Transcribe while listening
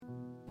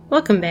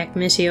Welcome back,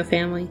 Missio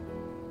family.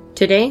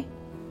 Today,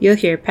 you'll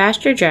hear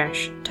Pastor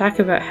Josh talk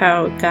about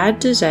how God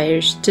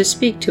desires to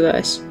speak to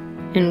us,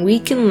 and we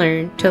can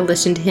learn to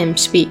listen to Him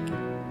speak.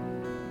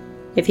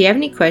 If you have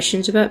any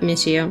questions about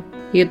Missio,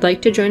 you'd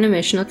like to join a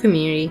missional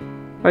community,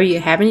 or you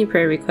have any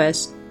prayer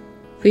requests,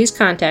 please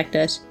contact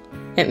us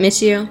at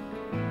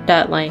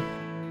missio.life.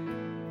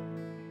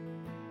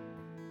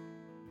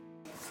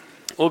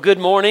 Well, good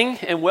morning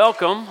and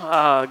welcome.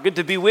 Good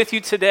to be with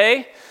you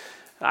today.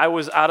 I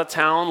was out of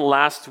town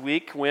last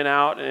week, went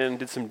out and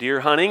did some deer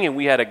hunting, and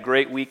we had a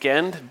great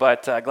weekend,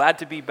 but glad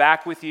to be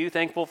back with you.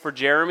 Thankful for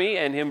Jeremy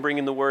and him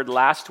bringing the word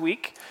last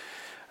week.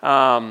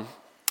 And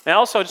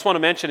also, I just want to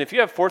mention, if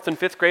you have 4th and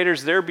 5th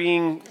graders, they're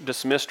being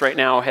dismissed right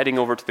now, heading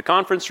over to the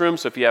conference room,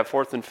 so if you have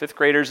 4th and 5th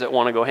graders that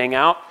want to go hang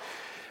out,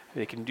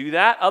 they can do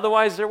that.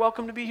 Otherwise, they're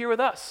welcome to be here with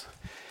us.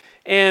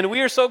 And we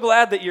are so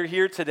glad that you're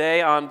here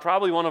today on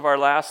probably one of our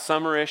last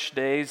summerish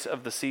days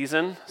of the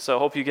season. So I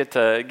hope you get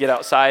to get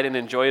outside and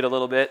enjoy it a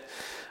little bit.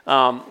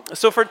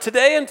 So for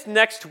today and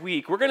next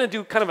week, we're going to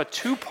do kind of a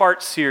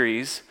 2-part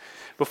series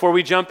before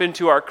we jump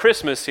into our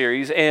Christmas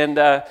series. And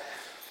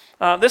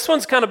this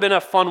one's kind of been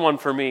a fun one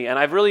for me, and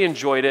I've really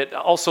enjoyed it.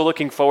 Also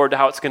looking forward to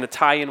how it's going to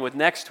tie in with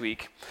next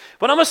week.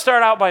 But I'm going to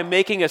start out by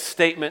making a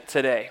statement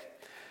today.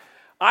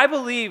 I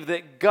believe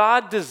that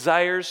God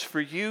desires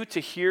for you to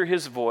hear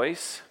His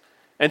voice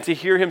and to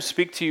hear Him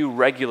speak to you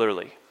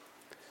regularly.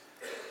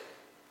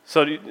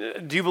 So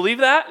do you believe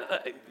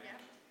that?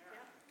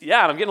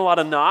 Yeah, I'm getting a lot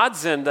of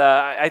nods, and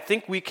I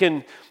think we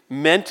can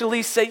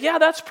mentally say, yeah,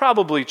 that's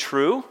probably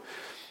true.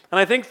 And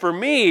I think for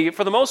me,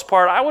 for the most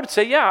part, I would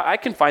say, yeah, I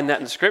can find that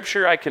in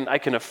Scripture. I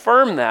can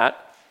affirm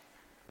that.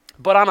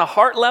 But on a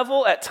heart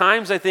level, at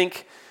times I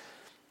think,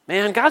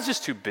 man, God's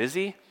just too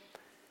busy.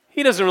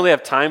 He doesn't really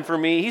have time for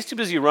me. He's too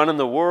busy running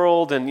the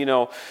world and,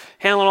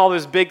 handling all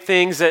those big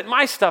things that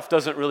my stuff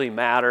doesn't really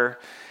matter.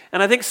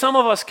 And I think some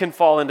of us can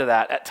fall into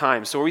that at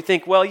times. So we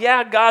think, well,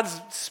 yeah, God's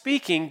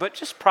speaking, but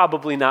just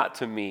probably not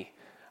to me.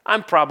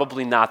 I'm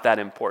probably not that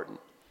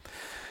important.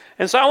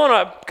 And so I want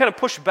to kind of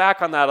push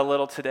back on that a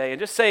little today and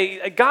just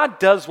say, God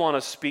does want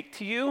to speak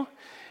to you.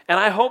 And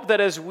I hope that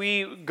as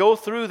we go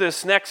through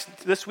this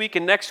week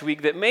and next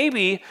week, that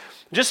maybe,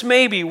 just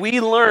maybe,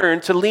 we learn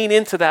to lean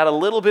into that a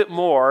little bit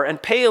more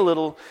and pay a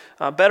little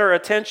better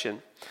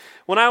attention.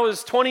 When I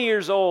was 20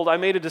 years old, I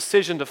made a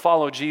decision to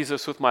follow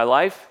Jesus with my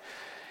life.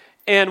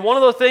 And one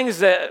of the things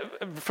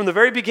that, from the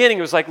very beginning,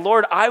 it was like,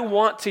 Lord, I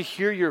want to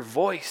hear your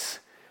voice.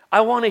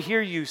 I want to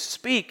hear you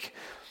speak.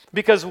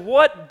 Because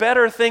what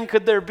better thing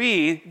could there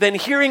be than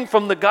hearing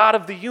from the God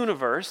of the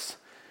universe,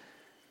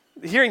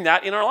 hearing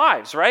that in our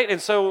lives, right?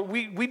 And so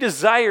we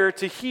desire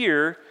to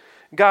hear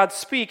God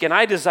speak, and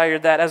I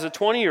desired that as a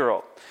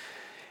 20-year-old.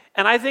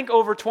 And I think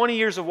over 20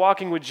 years of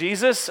walking with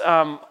Jesus,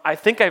 I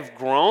think I've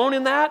grown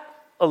in that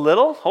a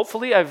little.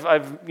 Hopefully,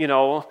 I've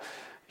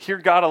hear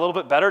God a little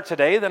bit better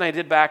today than I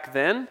did back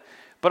then.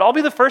 But I'll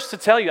be the first to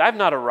tell you, I've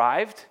not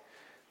arrived,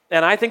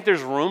 and I think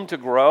there's room to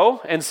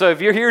grow. And so if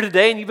you're here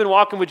today and you've been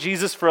walking with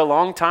Jesus for a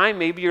long time,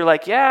 maybe you're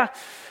like, yeah,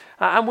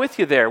 I'm with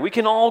you there. We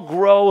can all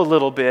grow a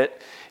little bit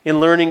in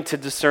learning to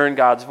discern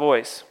God's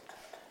voice.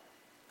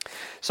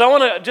 So I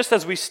want to, just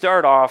as we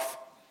start off,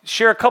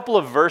 share a couple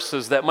of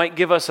verses that might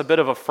give us a bit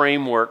of a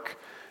framework,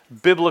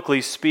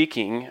 biblically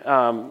speaking,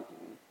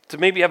 to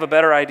maybe have a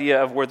better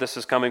idea of where this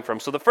is coming from.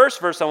 So the first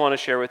verse I want to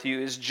share with you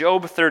is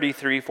Job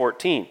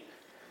 33:14.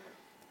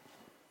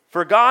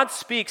 For God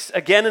speaks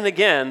again and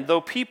again,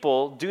 though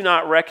people do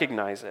not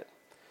recognize it.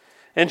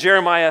 And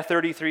Jeremiah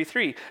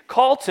 33:3,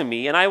 call to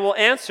me, and I will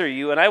answer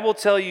you, and I will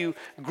tell you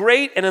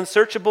great and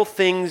unsearchable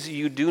things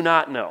you do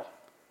not know.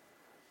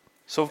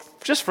 So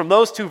just from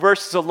those two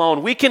verses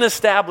alone, we can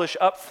establish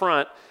up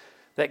front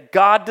that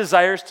God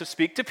desires to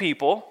speak to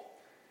people,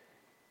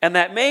 and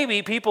that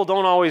maybe people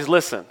don't always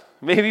listen.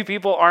 Maybe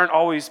people aren't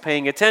always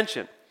paying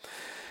attention.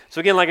 So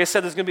again, like I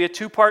said, this is going to be a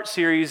 2-part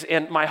series,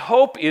 and my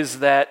hope is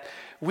that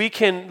we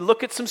can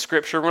look at some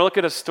scripture. We're going to look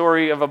at a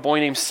story of a boy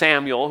named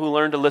Samuel who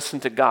learned to listen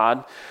to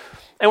God.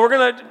 And we're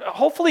going to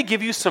hopefully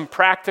give you some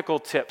practical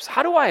tips.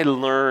 How do I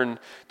learn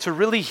to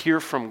really hear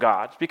from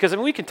God? Because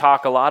we can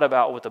talk a lot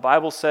about what the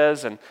Bible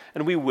says, and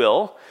we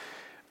will.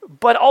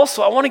 But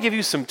also, I want to give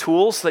you some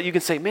tools so that you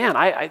can say, man,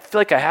 I feel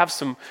like I have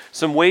some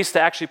ways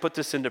to actually put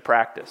this into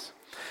practice.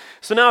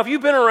 So now, if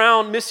you've been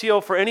around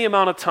Missio for any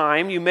amount of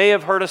time, you may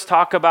have heard us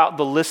talk about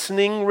the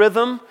listening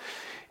rhythm.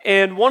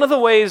 And one of the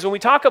ways when we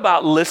talk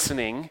about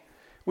listening,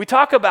 we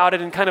talk about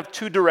it in kind of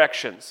 2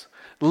 directions.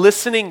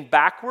 Listening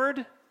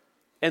backward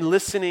and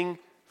listening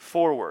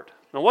forward.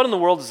 Now, what in the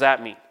world does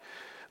that mean?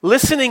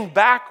 Listening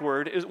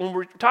backward is, when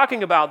we're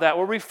talking about that,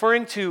 we're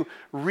referring to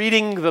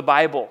reading the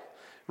Bible,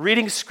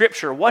 reading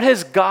Scripture. What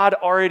has God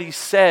already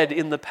said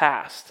in the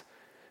past?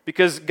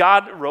 Because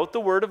God wrote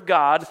the Word of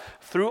God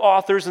through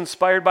authors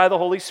inspired by the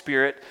Holy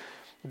Spirit.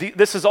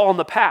 This is all in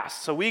the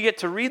past. So we get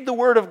to read the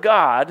Word of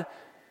God,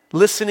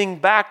 listening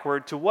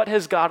backward to what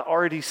has God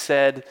already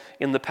said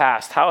in the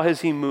past. How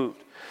has He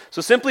moved?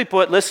 So simply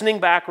put, listening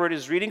backward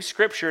is reading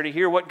Scripture to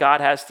hear what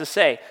God has to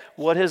say.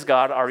 What has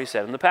God already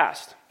said in the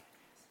past?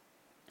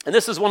 And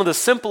this is one of the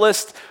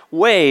simplest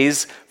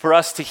ways for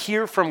us to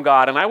hear from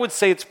God. And I would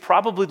say it's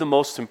probably the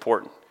most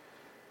important.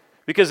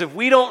 Because if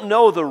we don't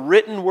know the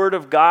written word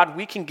of God,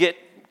 we can get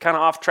kind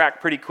of off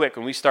track pretty quick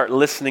when we start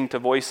listening to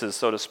voices,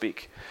 so to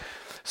speak.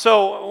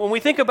 So when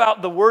we think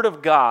about the word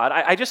of God,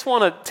 I just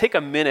want to take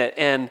a minute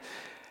and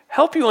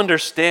help you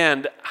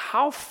understand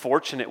how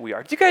fortunate we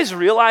are. Do you guys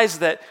realize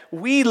that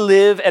we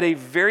live at a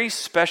very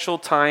special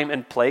time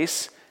and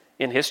place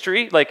in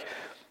history? Like,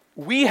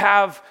 we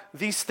have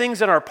these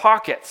things in our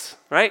pockets,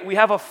 right? We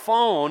have a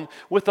phone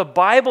with a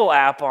Bible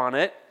app on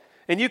it,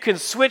 and you can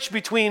switch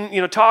between,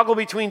 toggle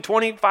between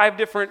 25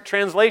 different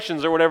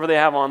translations or whatever they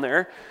have on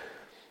there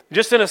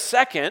just in a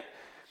second.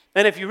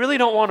 And if you really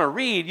don't want to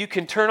read, you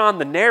can turn on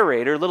the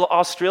narrator, a little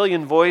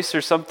Australian voice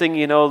or something,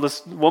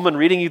 this woman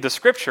reading you the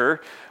scripture,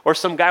 or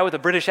some guy with a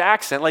British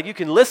accent. Like, you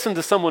can listen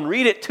to someone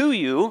read it to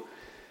you.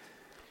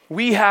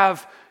 We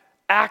have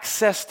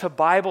access to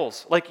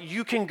Bibles. Like,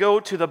 you can go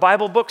to the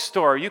Bible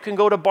bookstore, you can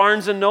go to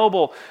Barnes &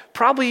 Noble,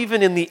 probably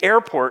even in the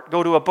airport,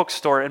 go to a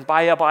bookstore and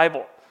buy a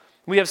Bible.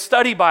 We have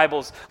study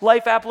Bibles,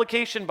 life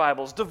application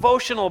Bibles,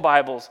 devotional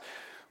Bibles.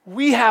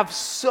 We have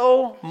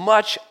so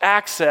much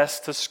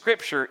access to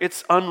Scripture,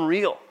 it's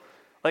unreal.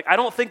 Like, I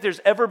don't think there's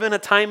ever been a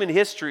time in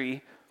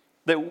history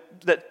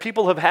that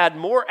people have had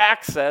more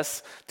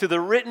access to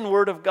the written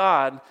Word of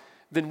God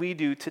than we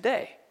do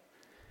today.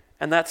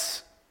 And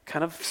that's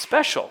kind of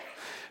special.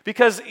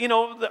 Because, in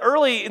the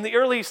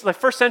early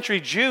first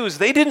century Jews,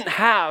 they didn't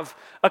have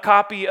a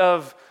copy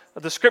of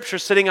the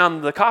Scriptures sitting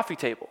on the coffee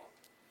table.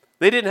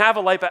 They didn't have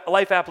a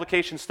life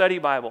application study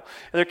Bible.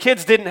 And their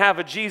kids didn't have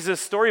a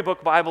Jesus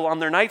storybook Bible on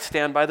their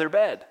nightstand by their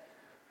bed.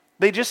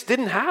 They just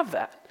didn't have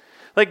that.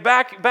 Like,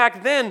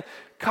 back then,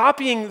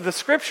 copying the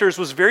Scriptures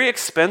was very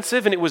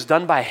expensive, and it was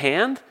done by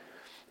hand.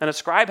 And a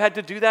scribe had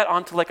to do that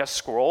onto like a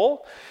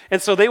scroll.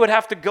 And so they would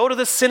have to go to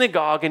the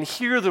synagogue and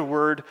hear the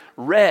word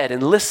read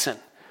and listen.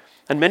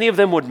 And many of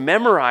them would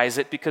memorize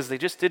it because they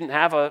just didn't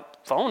have a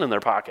phone in their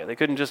pocket. They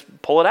couldn't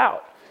just pull it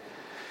out.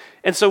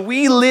 And so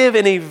we live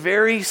in a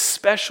very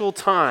special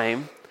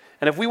time.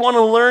 And if we want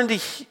to learn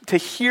to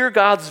hear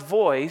God's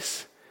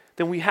voice,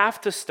 then we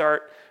have to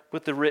start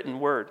with the written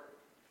word.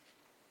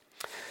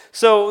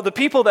 So the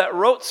people that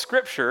wrote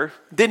Scripture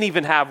didn't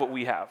even have what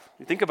we have.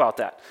 You think about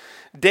that.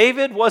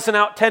 David wasn't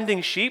out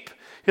tending sheep.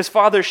 His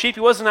father's sheep,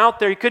 he wasn't out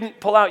there. He couldn't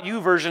pull out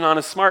YouVersion on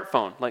his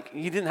smartphone. Like,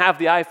 he didn't have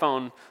the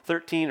iPhone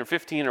 13 or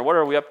 15 or what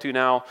are we up to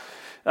now.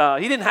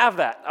 He didn't have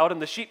that out in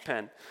the sheep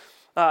pen.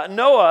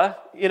 Noah,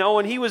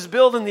 when he was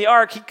building the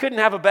ark, he couldn't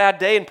have a bad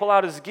day and pull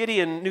out his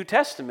Gideon New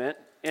Testament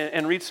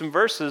and read some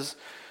verses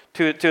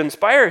to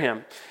inspire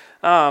him.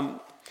 And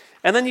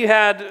then you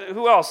had,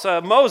 who else?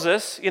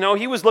 Moses,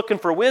 he was looking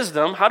for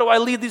wisdom. How do I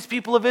lead these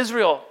people of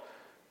Israel?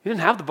 He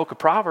didn't have the book of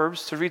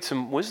Proverbs to read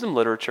some wisdom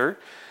literature.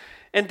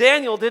 And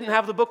Daniel didn't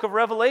have the book of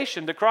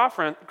Revelation to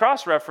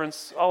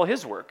cross-reference all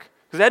his work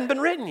because it hadn't been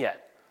written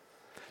yet.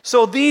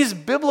 So these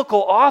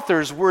biblical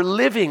authors were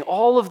living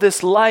all of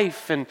this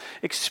life and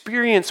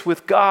experience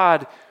with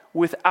God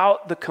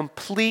without the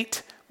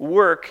complete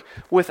work,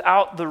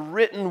 without the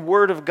written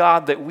word of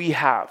God that we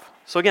have.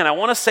 So again, I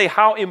want to say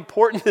how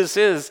important this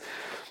is,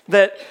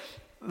 that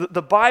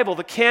the Bible,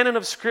 the canon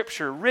of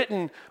Scripture,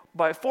 written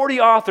by 40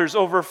 authors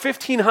over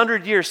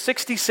 1,500 years,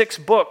 66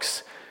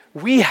 books,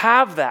 we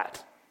have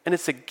that, and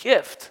it's a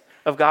gift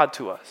of God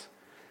to us.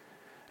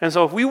 And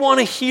so if we want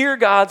to hear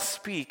God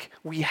speak,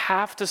 we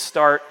have to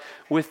start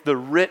with the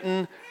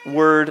written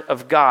word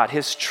of God,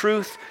 his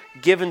truth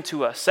given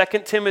to us.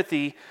 2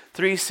 Timothy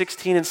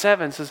 3:16 and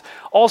 7 says,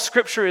 all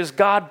Scripture is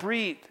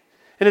God-breathed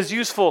and is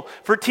useful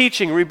for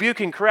teaching,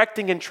 rebuking,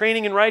 correcting, and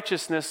training in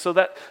righteousness so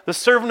that the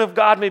servant of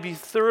God may be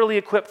thoroughly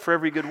equipped for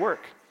every good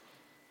work.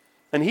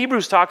 And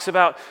Hebrews talks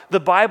about the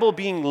Bible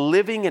being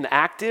living and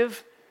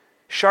active,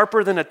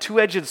 sharper than a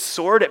two-edged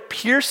sword. It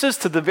pierces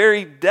to the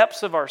very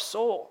depths of our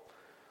soul.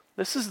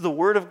 This is the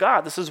Word of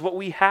God. This is what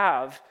we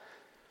have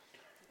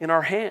in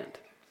our hand.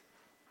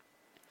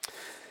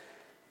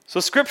 So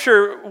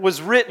Scripture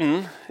was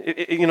written,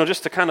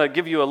 just to kind of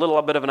give you a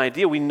little bit of an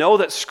idea, we know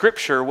that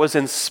Scripture was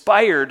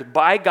inspired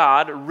by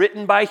God,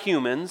 written by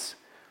humans,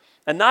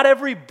 and not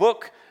every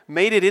book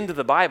made it into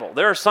the Bible.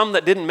 There are some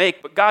that didn't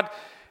make, but God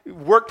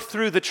worked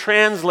through the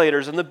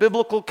translators and the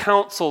biblical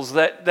councils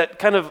that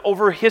kind of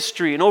over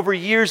history and over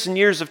years and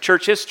years of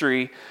church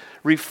history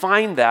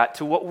refined that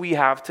to what we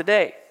have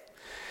today.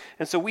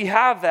 And so we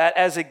have that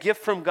as a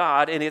gift from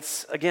God, and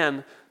it's,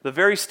 again, the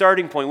very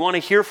starting point. We want to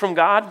hear from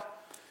God,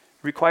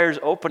 requires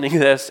opening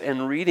this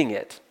and reading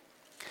it.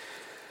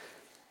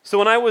 So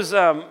when I was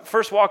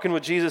first walking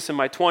with Jesus in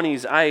my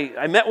 20s,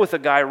 I met with a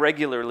guy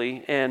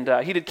regularly, and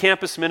he did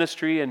campus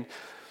ministry, and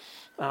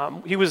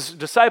he was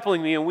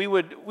discipling me, and we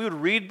would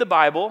read the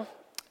Bible,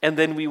 and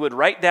then we would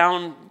write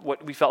down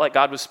what we felt like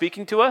God was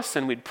speaking to us,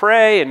 and we'd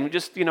pray, and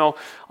just, a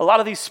lot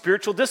of these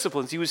spiritual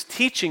disciplines. He was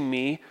teaching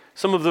me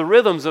some of the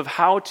rhythms of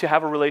how to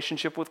have a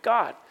relationship with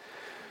God.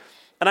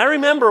 And I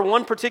remember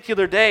one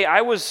particular day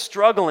I was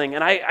struggling,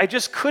 and I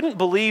just couldn't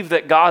believe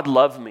that God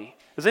loved me.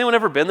 Has anyone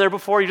ever been there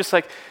before? You're just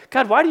like,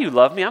 God, why do you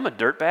love me? I'm a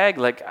dirtbag.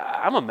 Like,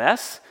 I'm a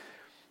mess.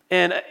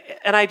 And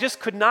I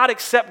just could not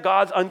accept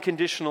God's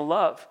unconditional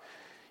love.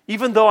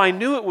 Even though I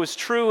knew it was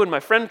true, and my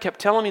friend kept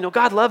telling me, no,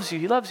 God loves you.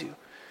 He loves you.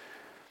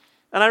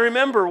 And I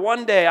remember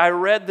one day I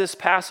read this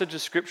passage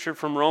of Scripture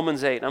from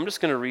Romans 8. I'm just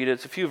going to read it.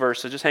 It's a few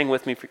verses. Just hang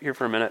with me here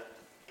for a minute.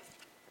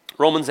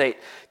 Romans 8.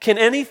 Can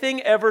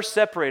anything ever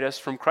separate us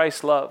from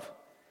Christ's love?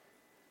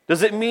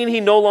 Does it mean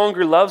he no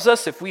longer loves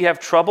us if we have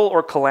trouble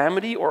or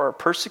calamity or are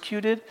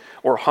persecuted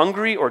or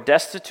hungry or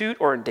destitute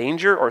or in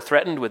danger or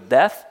threatened with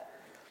death?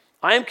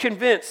 I am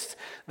convinced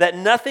that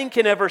nothing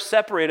can ever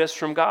separate us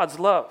from God's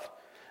love.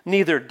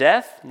 Neither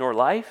death nor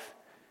life,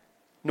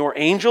 nor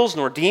angels,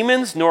 nor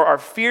demons, nor our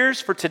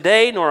fears for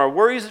today, nor our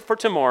worries for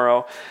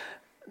tomorrow.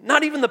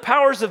 Not even the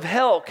powers of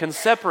hell can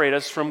separate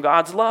us from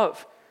God's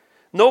love.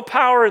 No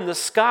power in the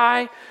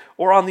sky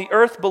or on the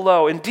earth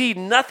below. Indeed,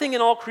 nothing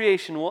in all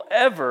creation will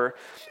ever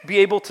be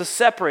able to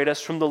separate us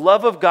from the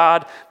love of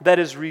God that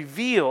is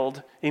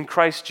revealed in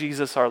Christ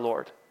Jesus our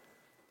Lord.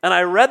 And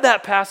I read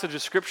that passage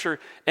of Scripture,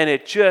 and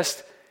it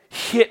just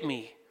hit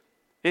me.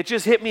 It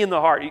just hit me in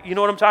the heart. You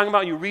know what I'm talking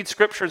about? You read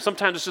Scripture, and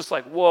sometimes it's just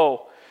like,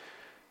 whoa.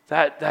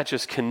 That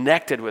just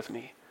connected with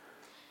me.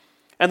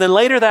 And then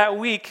later that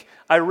week,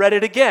 I read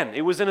it again.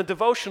 It was in a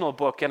devotional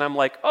book, and I'm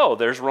like, oh,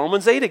 there's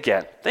Romans 8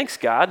 again. Thanks,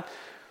 God.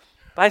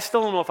 But I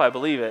still don't know if I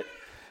believe it.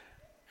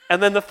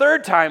 And then the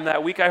third time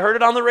that week, I heard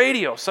it on the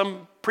radio.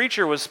 Some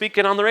preacher was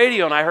speaking on the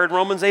radio, and I heard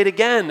Romans 8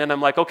 again. And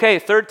I'm like, okay,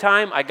 third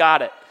time, I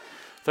got it.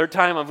 Third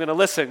time, I'm going to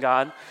listen,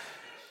 God.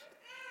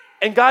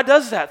 And God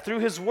does that through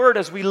his word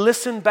as we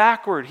listen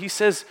backward. He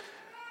says,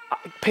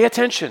 pay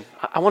attention.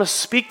 I want to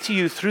speak to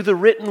you through the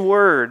written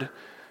word.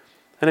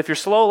 And if you're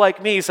slow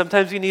like me,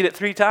 sometimes you need it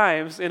 3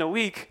 times in a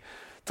week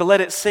to let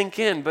it sink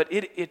in. But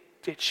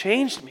it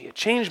changed me. It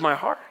changed my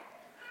heart.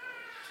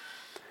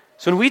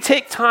 So when we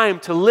take time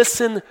to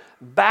listen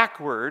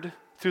backward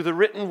through the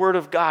written word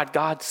of God,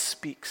 God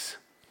speaks.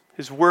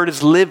 His word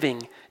is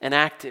living and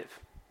active.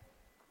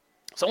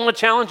 So I want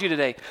to challenge you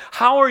today.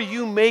 How are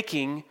you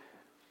making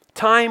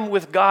time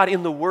with God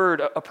in the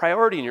word a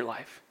priority in your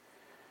life?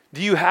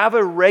 Do you have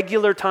a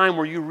regular time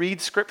where you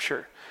read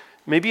Scripture?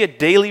 Maybe a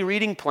daily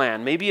reading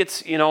plan. Maybe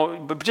it's,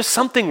 but just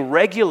something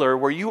regular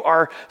where you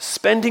are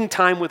spending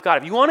time with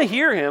God. If you want to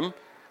hear him,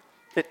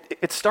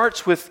 it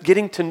starts with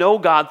getting to know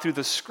God through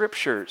the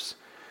Scriptures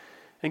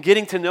and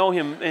getting to know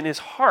him in his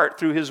heart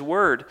through his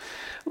word.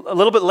 A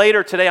little bit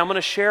later today, I'm going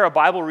to share a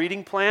Bible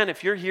reading plan.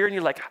 If you're here and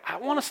you're like, I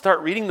want to start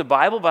reading the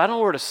Bible, but I don't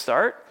know where to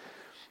start,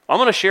 I'm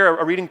going to share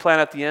a reading plan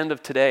at the end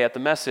of today at the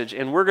message,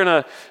 and we're going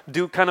to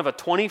do kind of a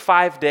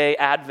 25-day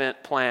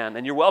Advent plan,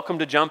 and you're welcome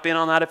to jump in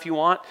on that if you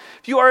want.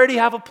 If you already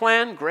have a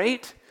plan,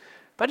 great.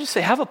 But I just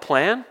say have a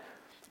plan.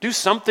 Do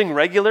something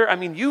regular. I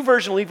mean,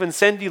 YouVersion will even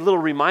send you little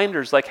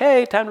reminders like,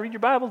 hey, time to read your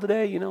Bible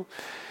today,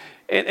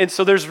 And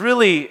so there's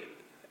really,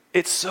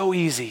 it's so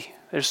easy.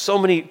 There's so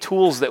many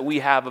tools that we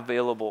have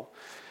available.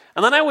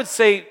 And then I would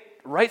say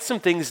write some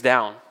things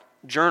down.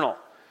 Journal.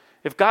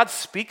 If God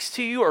speaks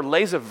to you or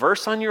lays a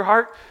verse on your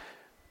heart,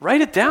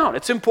 write it down.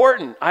 It's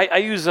important. I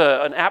use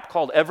an app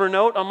called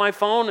Evernote on my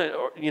phone.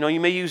 Or, you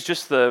may use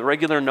just the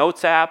regular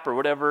Notes app or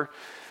whatever.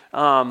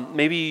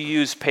 Maybe you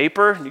use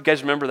paper. You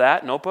guys remember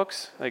that?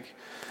 Notebooks?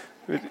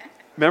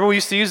 Remember we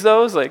used to use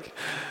those?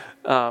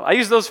 I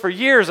used those for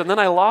years, and then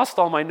I lost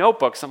all my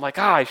notebooks. I'm like,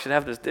 I should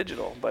have this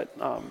digital. But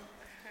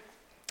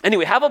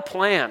anyway, have a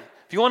plan.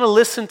 If you want to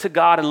listen to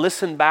God and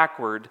listen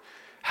backward,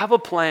 have a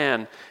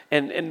plan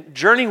and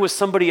journey with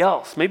somebody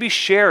else. Maybe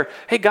share,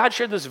 hey, God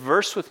shared this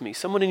verse with me,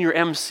 someone in your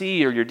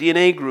MC or your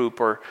DNA group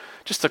or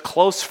just a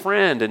close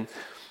friend, and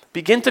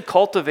begin to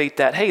cultivate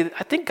that. Hey,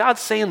 I think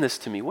God's saying this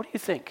to me. What do you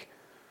think?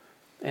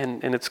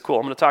 And it's cool.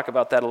 I'm going to talk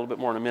about that a little bit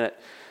more in a minute,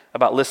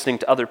 about listening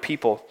to other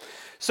people.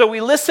 So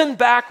we listen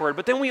backward,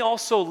 but then we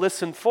also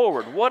listen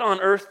forward. What on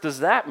earth does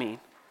that mean?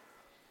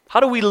 How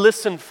do we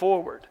listen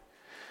forward?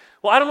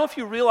 Well, I don't know if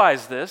you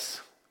realize this,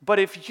 but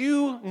if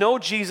you know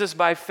Jesus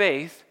by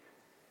faith,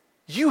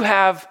 you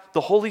have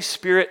the Holy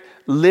Spirit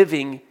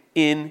living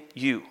in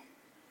you.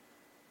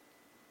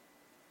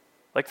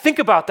 Think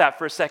about that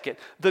for a second.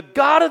 The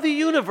God of the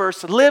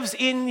universe lives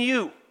in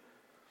you.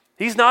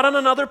 He's not on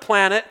another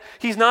planet.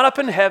 He's not up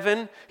in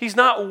heaven. He's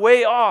not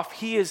way off.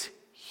 He is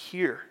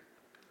here.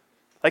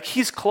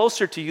 He's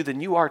closer to you than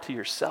you are to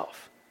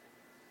yourself.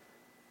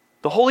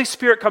 The Holy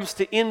Spirit comes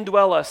to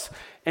indwell us,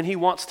 and he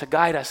wants to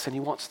guide us, and he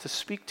wants to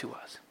speak to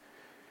us.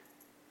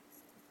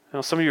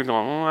 Some of you are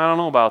going, I don't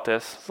know about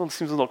this. This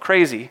seems a little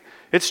crazy.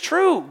 It's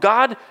true.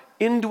 God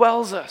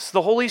indwells us.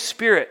 The Holy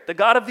Spirit, the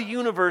God of the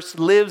universe,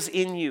 lives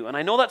in you. And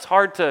I know that's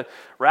hard to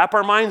wrap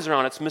our minds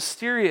around. It's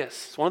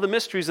mysterious. It's one of the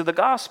mysteries of the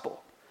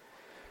gospel.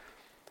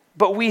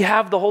 But we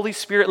have the Holy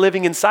Spirit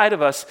living inside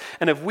of us.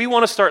 And if we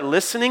want to start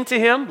listening to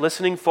him,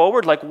 listening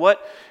forward, like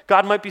what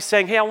God might be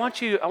saying, hey, I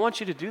want you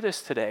to do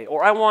this today.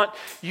 Or I want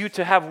you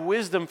to have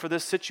wisdom for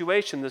this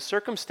situation, this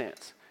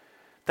circumstance.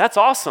 That's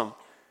awesome.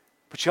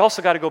 But you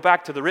also got to go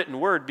back to the written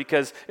word,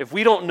 because if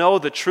we don't know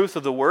the truth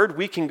of the word,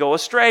 we can go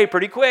astray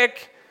pretty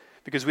quick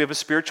because we have a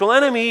spiritual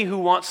enemy who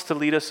wants to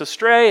lead us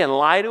astray and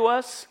lie to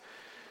us.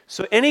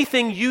 So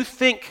anything you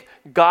think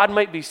God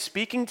might be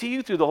speaking to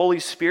you through the Holy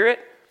Spirit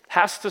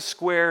has to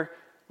square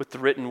with the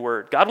written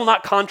word. God will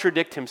not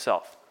contradict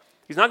himself.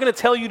 He's not going to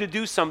tell you to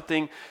do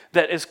something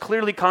that is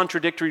clearly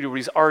contradictory to what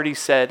he's already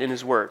said in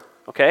his word,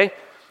 okay?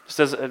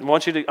 I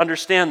want you to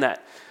understand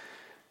that.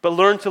 But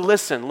learn to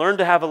listen. Learn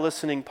to have a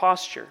listening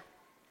posture.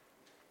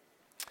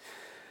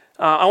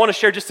 I want to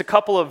share just a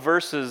couple of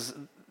verses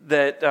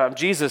that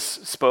Jesus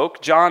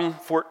spoke. John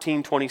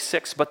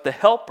 14:26. But the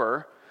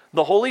Helper,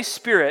 the Holy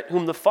Spirit,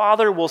 whom the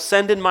Father will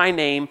send in my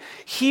name,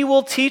 he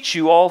will teach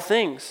you all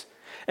things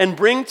and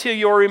bring to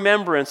your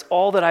remembrance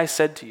all that I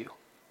said to you.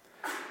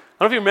 I don't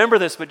know if you remember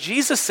this, but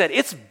Jesus said,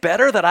 it's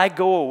better that I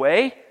go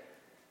away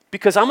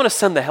because I'm going to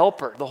send the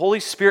Helper, the Holy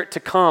Spirit, to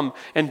come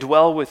and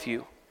dwell with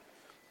you.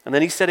 And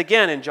then he said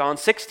again in John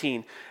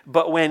 16,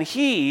 but when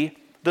he,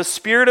 the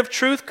Spirit of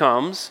truth,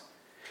 comes,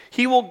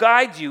 he will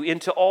guide you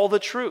into all the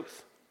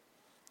truth.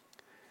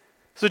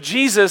 So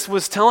Jesus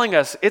was telling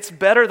us, it's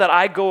better that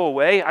I go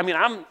away. I mean,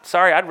 I'm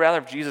sorry, I'd rather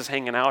have Jesus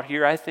hanging out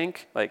here, I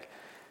think. Like,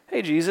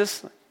 hey,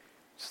 Jesus,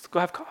 let's go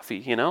have coffee,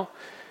 you know?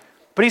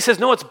 But he says,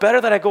 no, it's better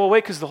that I go away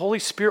because the Holy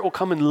Spirit will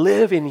come and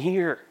live in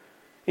here,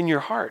 in your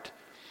heart.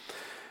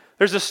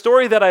 There's a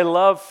story that I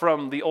love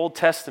from the Old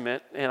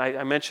Testament, and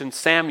I mentioned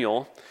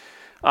Samuel.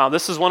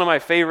 This is one of my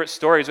favorite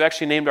stories. We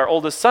actually named our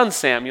oldest son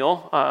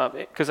Samuel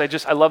because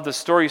I love this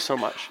story so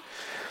much.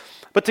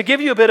 But to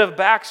give you a bit of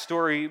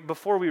backstory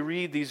before we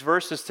read these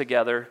verses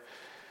together,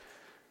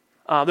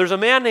 there's a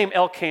man named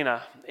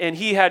Elkanah, and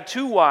he had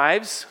two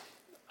wives.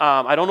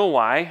 I don't know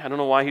why. I don't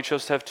know why he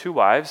chose to have two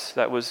wives.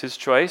 That was his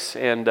choice,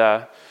 and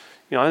I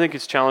think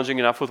it's challenging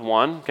enough with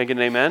one. Can I get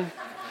an amen?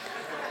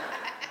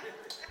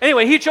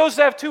 Anyway, he chose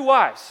to have two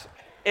wives,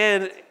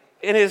 and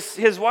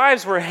his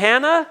wives were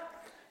Hannah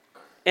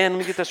and, let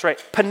me get this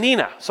right,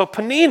 Peninnah. So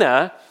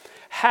Peninnah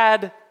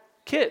had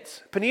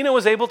kids. Peninnah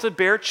was able to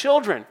bear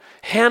children.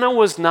 Hannah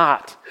was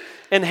not.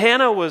 And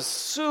Hannah was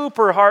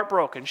super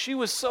heartbroken. She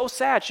was so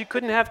sad she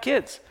couldn't have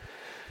kids.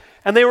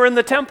 And they were in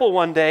the temple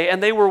one day,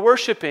 and they were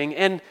worshiping,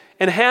 and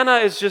Hannah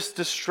is just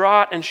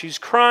distraught, and she's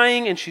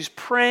crying, and she's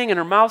praying, and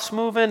her mouth's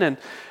moving,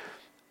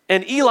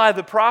 and Eli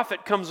the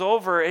prophet comes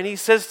over, and he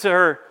says to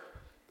her,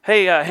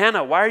 hey,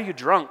 Hannah, why are you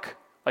drunk?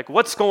 Like,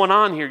 what's going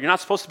on here? You're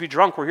not supposed to be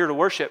drunk. We're here to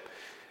worship.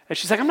 And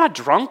she's like, I'm not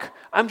drunk.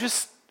 I'm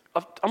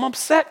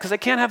upset because I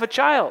can't have a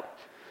child.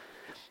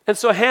 And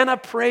so Hannah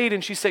prayed,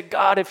 and she said,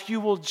 God, if you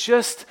will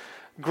just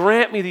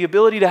grant me the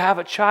ability to have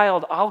a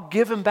child, I'll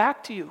give him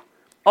back to you.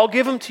 I'll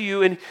give him to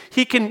you, and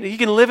he can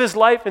live his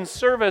life in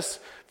service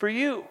for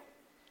you.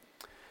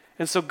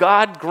 And so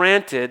God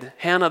granted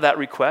Hannah that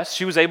request.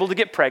 She was able to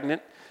get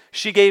pregnant.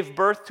 She gave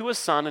birth to a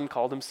son and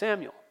called him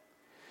Samuel.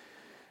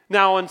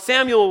 Now, when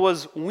Samuel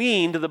was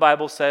weaned, the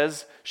Bible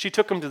says, she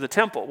took him to the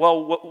temple.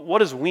 Well, what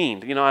is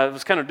weaned? I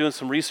was kind of doing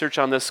some research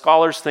on this.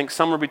 Scholars think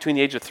somewhere between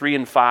the age of 3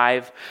 and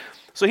 5.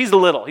 So he's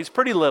little. He's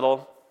pretty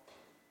little.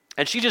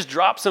 And she just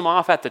drops him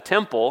off at the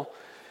temple.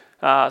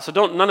 So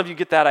none of you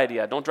get that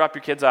idea. Don't drop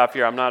your kids off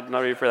here. I'm not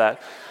ready for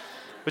that.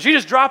 But she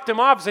just dropped him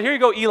off and said, here you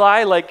go,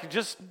 Eli. Like,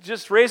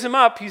 just raise him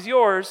up. He's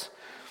yours.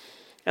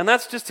 And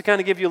that's just to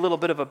kind of give you a little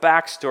bit of a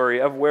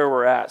backstory of where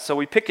we're at. So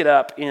we pick it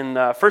up in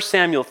 1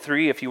 Samuel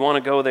 3, if you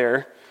want to go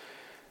there.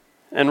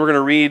 And we're going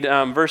to read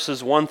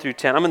verses 1 through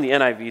 10. I'm in the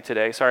NIV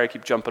today. Sorry, I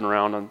keep jumping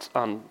around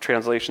on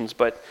translations.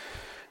 But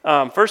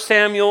 1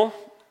 Samuel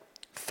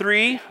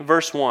 3,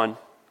 verse 1.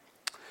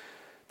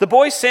 The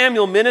boy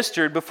Samuel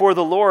ministered before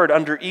the Lord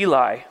under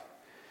Eli.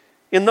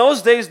 In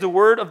those days, the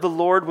word of the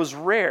Lord was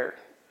rare,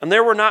 and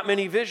there were not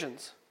many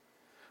visions.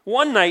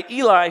 One night,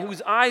 Eli,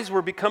 whose eyes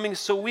were becoming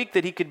so weak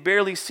that he could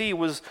barely see,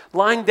 was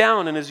lying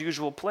down in his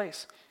usual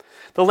place.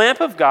 The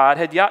lamp of God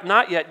had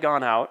not yet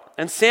gone out,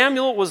 and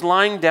Samuel was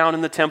lying down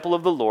in the temple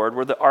of the Lord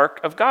where the ark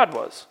of God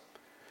was.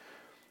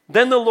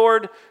 Then the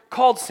Lord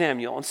called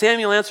Samuel, and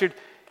Samuel answered,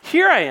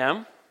 here I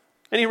am.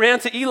 And he ran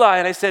to Eli,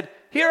 and I said,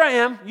 here I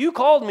am, you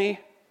called me.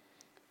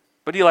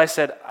 But Eli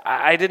said,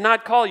 I did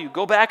not call you,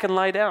 go back and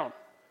lie down.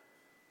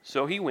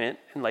 So he went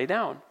and lay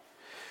down.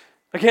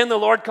 Again the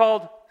Lord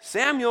called,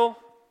 Samuel.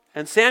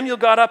 And Samuel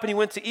got up and he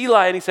went to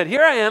Eli and he said,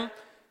 here I am,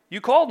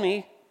 you called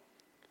me.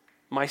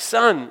 My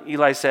son,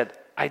 Eli said,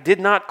 I did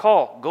not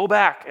call, go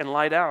back and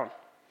lie down.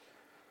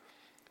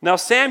 Now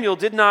Samuel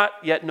did not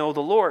yet know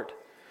the Lord.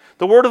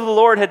 The word of the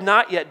Lord had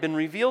not yet been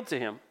revealed to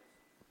him.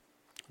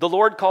 The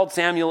Lord called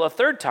Samuel a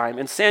third time,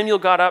 and Samuel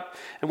got up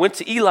and went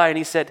to Eli and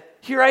he said,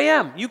 here I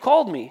am, you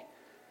called me.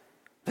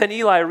 Then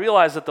Eli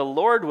realized that the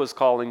Lord was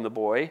calling the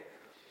boy.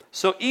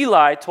 So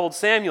Eli told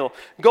Samuel,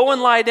 go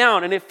and lie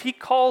down, and if he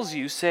calls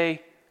you,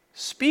 say,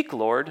 speak,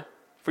 Lord,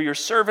 for your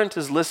servant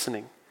is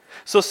listening.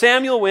 So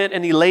Samuel went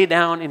and he lay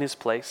down in his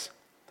place.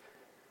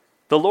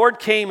 The Lord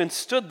came and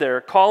stood there,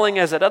 calling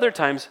as at other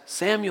times,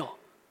 Samuel,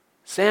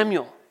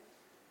 Samuel.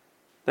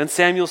 Then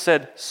Samuel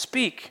said,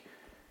 speak,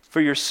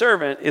 for your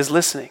servant is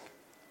listening.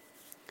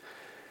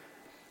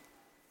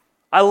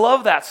 I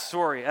love that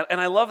story, and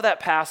I love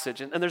that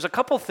passage. And there's a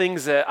couple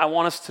things that I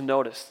want us to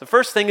notice. The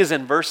first thing is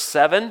in verse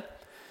 7.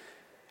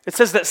 It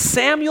says that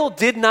Samuel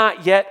did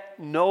not yet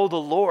know the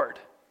Lord.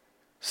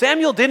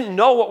 Samuel didn't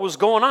know what was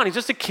going on. He's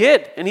just a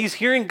kid, and he's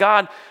hearing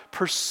God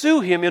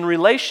pursue him in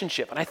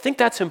relationship. And I think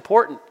that's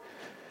important.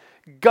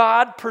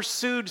 God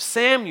pursued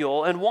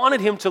Samuel and wanted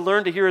him to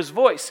learn to hear his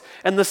voice.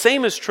 And the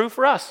same is true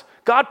for us.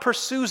 God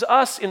pursues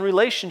us in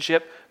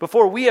relationship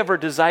before we ever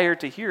desire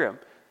to hear him.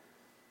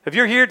 If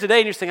you're here today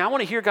and you're saying, I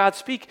want to hear God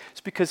speak,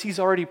 it's because he's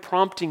already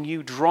prompting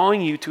you,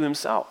 drawing you to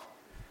himself.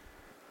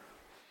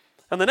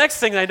 And the next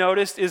thing I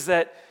noticed is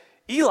that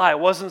Eli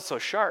wasn't so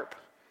sharp,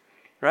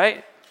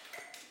 right?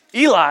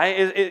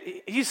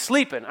 Eli, he's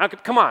sleeping.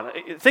 Come on,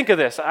 think of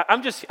this.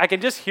 I can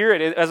just hear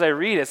it as I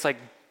read. It's like,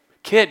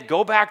 kid,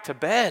 go back to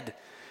bed.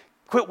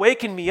 Quit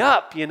waking me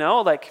up,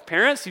 like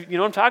parents, you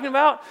know what I'm talking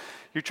about?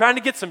 You're trying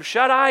to get some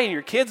shut-eye and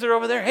your kids are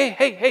over there.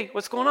 Hey,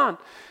 what's going on?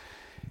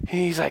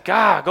 He's like,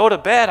 go to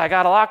bed. I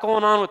got a lot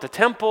going on with the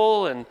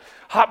temple, and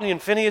Hophni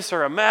and Phinehas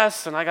are a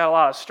mess, and I got a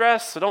lot of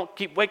stress, so don't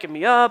keep waking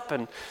me up.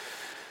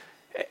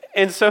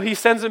 And so he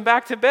sends him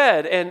back to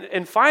bed.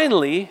 And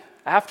finally,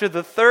 after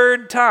the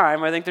third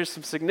time, I think there's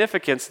some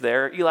significance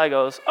there, Eli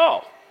goes,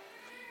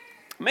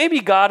 maybe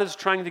God is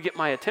trying to get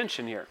my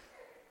attention here.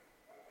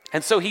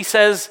 And so he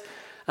says,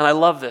 and I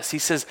love this, he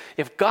says,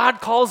 if God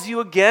calls you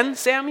again,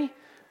 Sammy,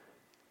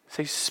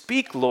 say,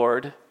 speak,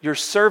 Lord, your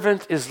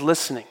servant is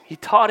listening. He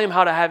taught him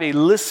how to have a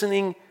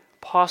listening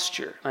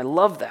posture. And I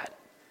love that.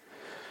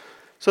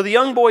 So the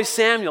young boy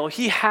Samuel,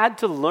 he had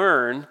to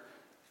learn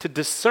to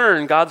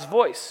discern God's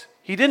voice.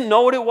 He didn't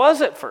know what it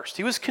was at first.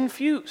 He was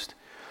confused.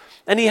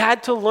 And he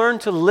had to learn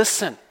to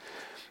listen.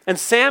 And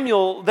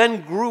Samuel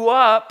then grew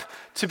up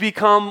to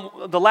become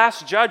the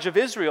last judge of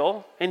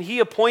Israel, and he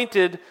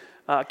appointed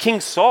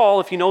King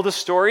Saul. If you know the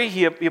story,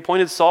 he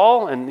appointed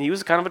Saul, and he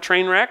was kind of a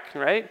train wreck,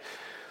 right?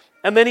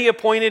 And then he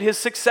appointed his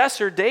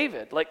successor,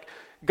 David. Like,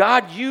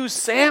 God used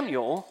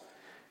Samuel,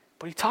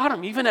 but he taught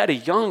him even at a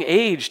young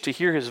age to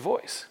hear his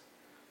voice.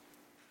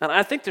 And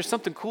I think there's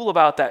something cool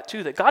about that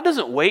too, that God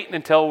doesn't wait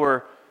until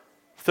we're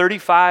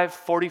 35,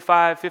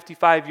 45,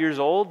 55 years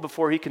old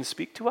before he can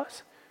speak to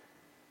us.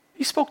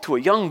 He spoke to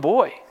a young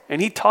boy,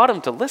 and he taught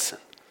him to listen.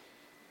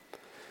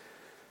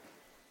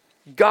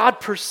 God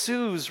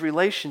pursues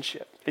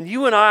relationship. And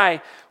you and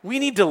I, we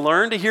need to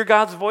learn to hear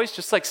God's voice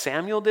just like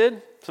Samuel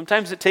did.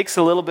 Sometimes it takes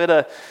a little bit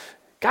of,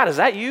 God, is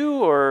that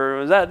you?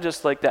 Or is that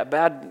just like that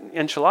bad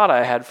enchilada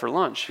I had for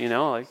lunch?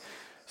 Like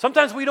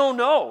sometimes we don't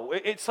know.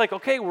 It's like,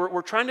 okay,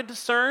 we're trying to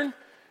discern,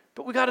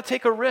 but we got to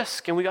take a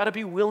risk, and we got to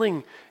be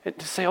willing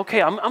to say,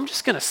 okay, I'm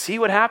just going to see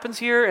what happens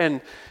here.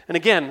 And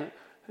again,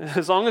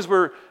 as long as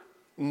we're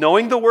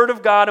knowing the Word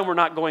of God and we're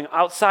not going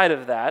outside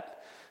of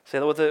that, say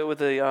that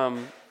with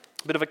a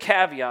bit of a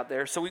caveat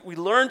there. So we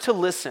learn to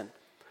listen.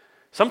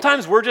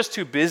 Sometimes we're just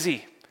too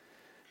busy,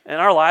 and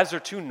our lives are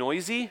too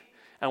noisy,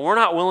 and we're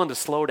not willing to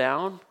slow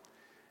down,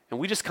 and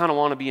we just kind of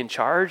want to be in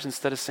charge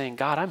instead of saying,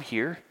 God, I'm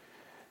here,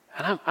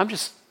 and I'm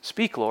just,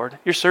 speak, Lord.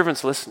 Your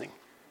servant's listening.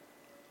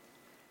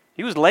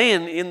 He was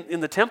laying in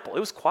the temple. It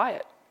was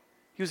quiet.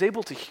 He was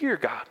able to hear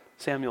God,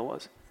 Samuel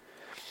was.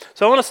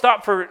 So I want to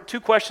stop for two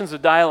questions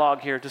of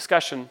dialogue here,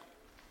 discussion.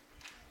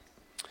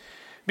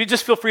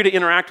 Just feel free to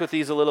interact with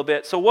these a little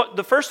bit. So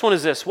the first one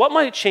is this. What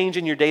might change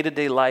in your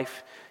day-to-day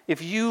life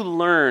if you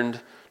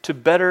learned to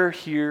better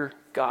hear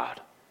God?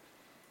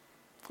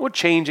 What would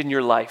change in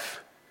your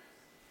life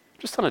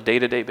just on a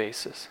day-to-day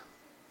basis?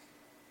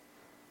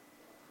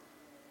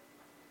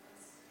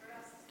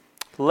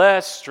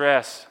 Less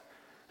stress.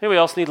 Anybody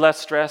else need less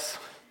stress?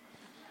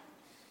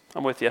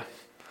 I'm with you.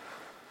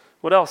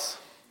 What else?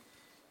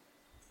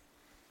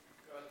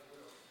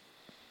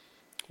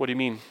 What do you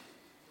mean?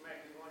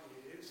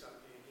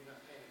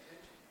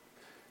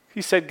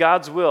 He said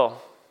God's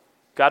will.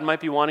 God might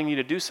be wanting you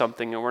to do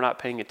something and we're not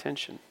paying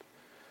attention.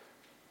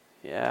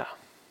 Yeah.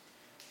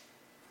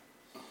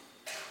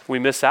 We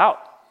miss out.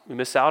 We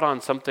miss out on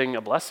something,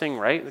 a blessing,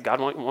 right? God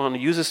might want to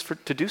use us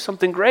to do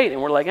something great.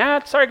 And we're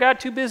like, sorry, God,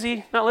 too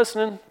busy, not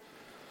listening.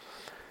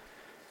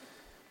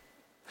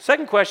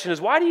 Second question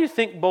is, why do you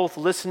think both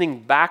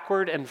listening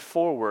backward and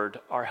forward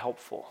are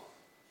helpful?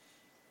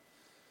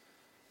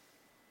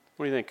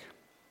 What do you think?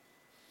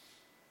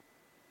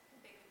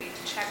 They lead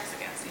to checks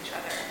against each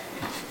other.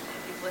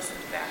 If you've listened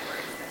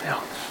backwards, then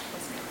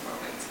listening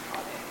forwards,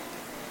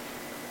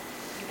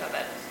 you know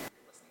that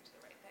you're listening to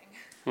the right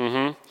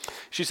thing. Mm-hmm.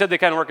 She said they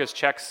kind of work as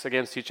checks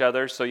against each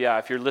other. So yeah,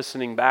 if you're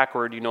listening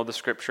backward, you know the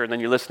scripture, and then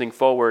you're listening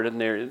forward,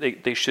 and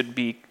they should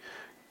be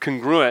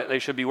congruent. They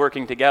should be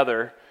working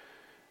together,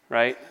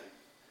 right?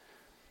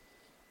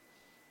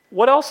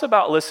 What else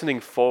about listening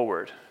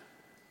forward?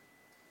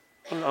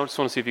 I just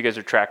want to see if you guys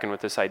are tracking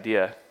with this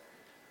idea.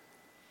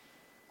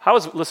 How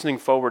is listening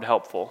forward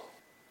helpful?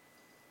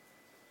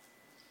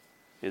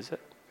 Is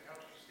it? It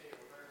helps you stay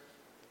alert.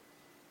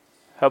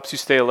 Helps you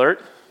stay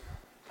alert?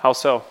 How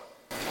so?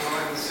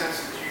 Well, in the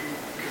sense that you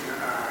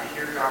can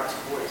hear God's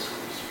voice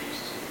when He speaks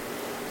to you.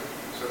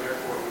 So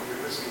therefore, when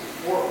you're listening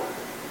forward,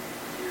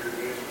 you're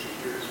able to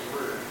hear His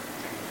word,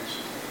 and this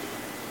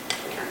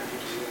kind of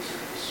gives you a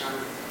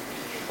discernment.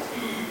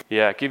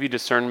 Yeah, give you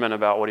discernment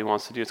about what he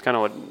wants to do. It's kind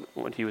of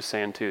what he was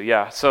saying too.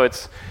 Yeah, so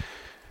it's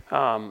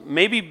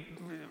maybe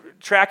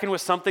tracking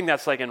with something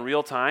that's like in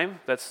real time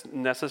that's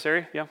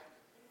necessary. Yeah.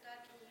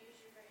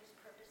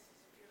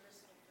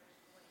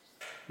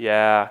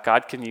 Yeah,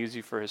 God can use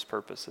you for his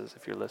purposes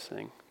if you're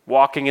listening.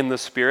 Walking in the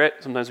Spirit.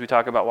 Sometimes we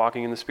talk about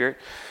walking in the Spirit.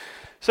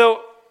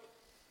 So,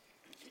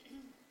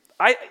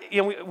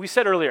 we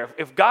said earlier,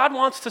 if God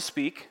wants to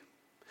speak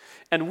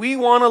and we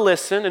want to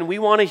listen and we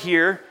want to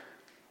hear,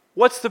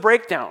 what's the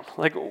breakdown?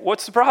 Like,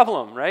 what's the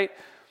problem, right?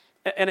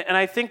 And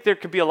I think there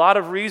could be a lot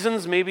of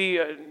reasons. Maybe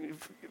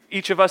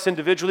each of us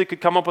individually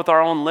could come up with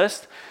our own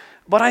list.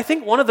 But I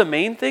think one of the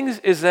main things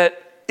is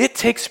that it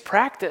takes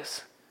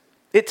practice.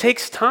 It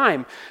takes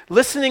time.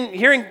 Listening,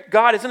 hearing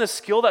God isn't a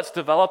skill that's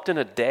developed in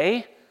a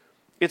day.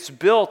 It's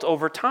built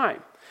over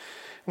time.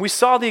 We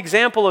saw the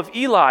example of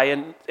Eli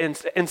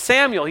and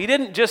Samuel. He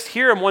didn't just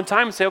hear him one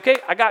time and say, okay,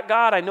 I got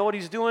God, I know what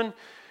he's doing.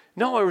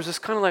 No, it was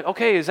just kind of like,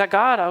 okay, is that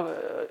God?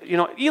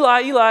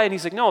 Eli, and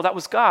he's like, no, that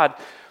was God.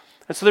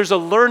 And so there's a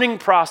learning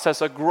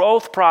process, a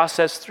growth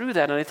process through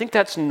that, and I think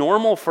that's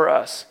normal for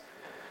us.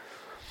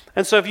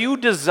 And so if you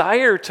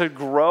desire to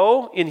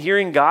grow in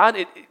hearing God,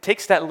 it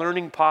takes that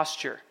learning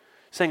posture.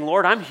 Saying,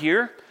 Lord, I'm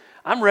here.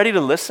 I'm ready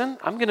to listen.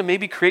 I'm going to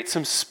maybe create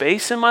some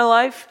space in my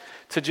life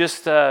to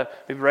just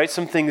maybe write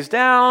some things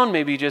down,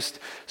 maybe just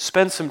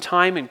spend some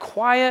time in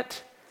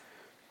quiet,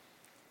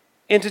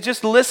 and to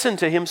just listen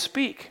to him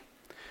speak.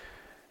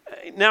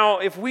 Now,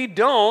 if we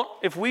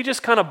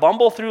just kind of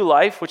bumble through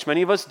life, which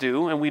many of us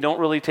do, and we don't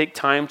really take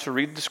time to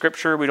read the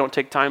scripture, we don't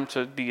take time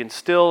to be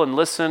still and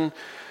listen,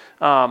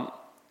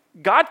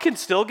 God can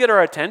still get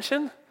our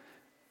attention,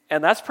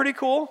 and that's pretty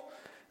cool.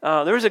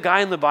 There was a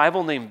guy in the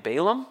Bible named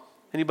Balaam.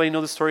 Anybody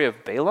know the story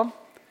of Balaam?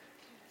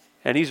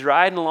 And he's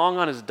riding along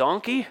on his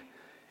donkey,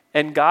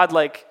 and God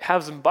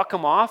has him buck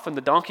him off, and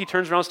the donkey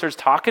turns around and starts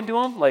talking to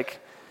him like,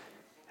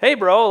 hey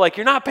bro,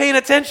 you're not paying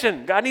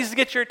attention. God needs to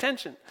get your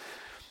attention.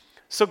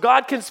 So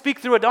God can speak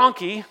through a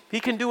donkey. He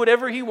can do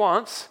whatever he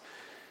wants.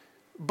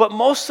 But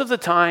most of the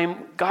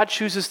time, God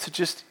chooses to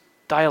just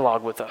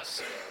dialogue with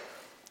us.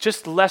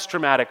 Just less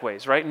dramatic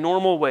ways, right?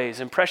 Normal ways,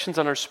 impressions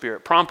on our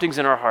spirit, promptings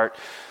in our heart.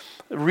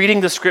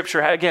 Reading the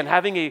scripture, again,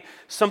 having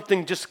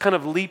something just kind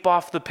of leap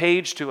off the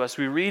page to us.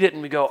 We read it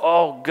and we go,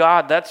 oh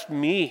God, that's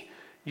me.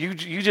 You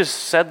just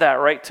said that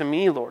right to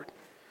me, Lord.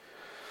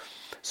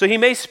 So he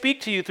may speak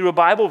to you through a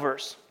Bible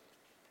verse.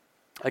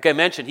 Like I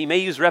mentioned, he may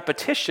use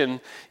repetition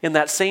in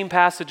that same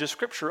passage of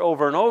scripture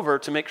over and over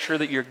to make sure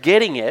that you're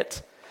getting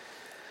it.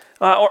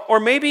 Or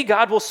maybe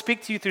God will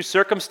speak to you through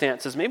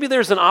circumstances. Maybe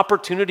there's an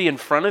opportunity in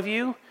front of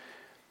you.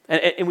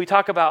 And we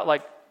talk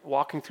about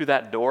walking through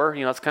that door.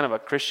 It's kind of a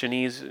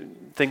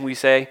Christianese thing we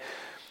say.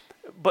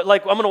 But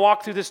I'm going to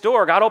walk through this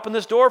door. God opened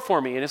this door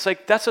for me. And it's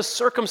that's a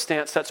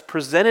circumstance that's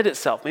presented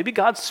itself. Maybe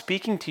God's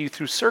speaking to you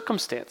through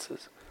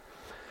circumstances.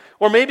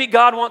 Or maybe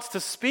God wants to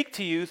speak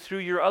to you through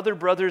your other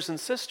brothers and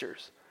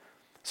sisters.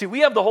 See, we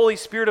have the Holy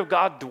Spirit of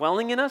God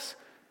dwelling in us,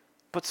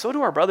 but so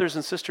do our brothers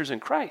and sisters in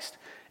Christ.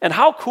 And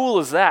how cool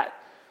is that?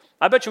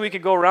 I bet you we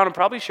could go around and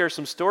probably share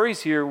some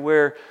stories here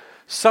where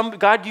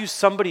God used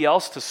somebody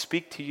else to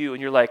speak to you,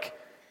 and you're like,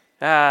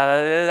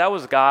 that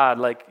was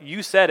God.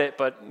 You said it,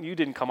 but you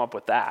didn't come up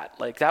with that.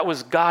 That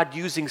was God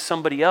using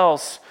somebody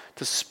else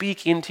to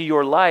speak into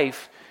your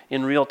life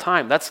in real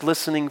time. That's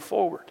listening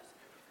forward.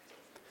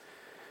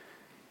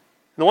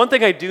 The one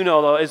thing I do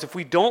know, though, is if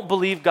we don't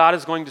believe God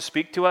is going to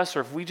speak to us,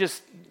 or if we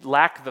just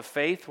lack the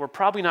faith, we're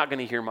probably not going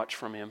to hear much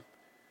from him.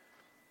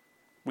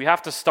 We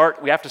have to start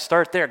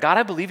there. God,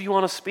 I believe you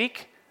want to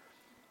speak,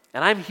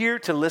 and I'm here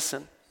to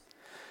listen.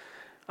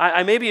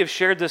 I maybe have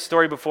shared this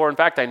story before. In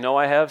fact, I know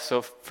I have,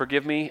 so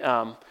forgive me.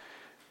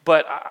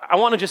 But I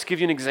want to just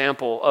give you an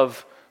example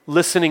of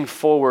listening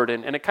forward,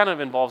 and it kind of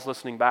involves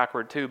listening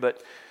backward too.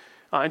 But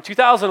in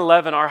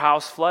 2011, our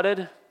house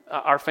flooded.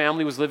 Our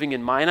family was living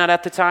in Minot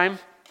at the time.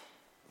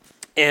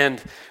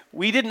 And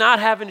we did not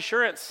have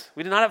insurance.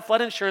 We did not have flood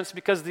insurance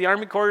because the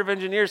Army Corps of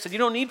Engineers said, you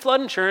don't need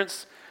flood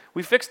insurance.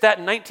 We fixed that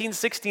in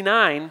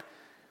 1969.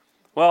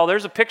 Well,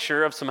 there's a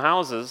picture of some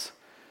houses.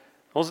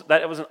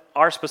 That wasn't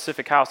our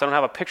specific house. I don't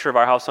have a picture of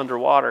our house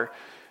underwater.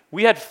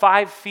 We had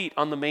 5 feet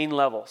on the main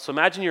level. So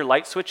imagine your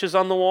light switches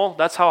on the wall.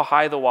 That's how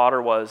high the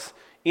water was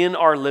in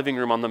our living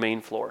room on the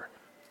main floor.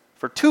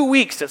 For 2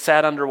 weeks it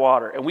sat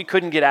underwater, and we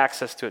couldn't get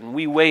access to it. And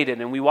we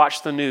waited, and we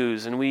watched the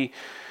news,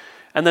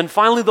 and then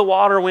finally the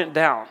water went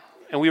down,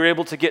 and we were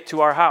able to get to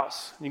our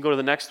house. You can go to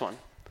the next one.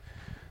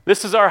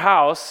 This is our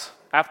house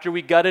after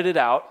we gutted it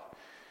out.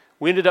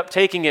 We ended up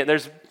taking it.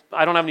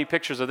 I don't have any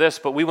pictures of this,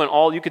 but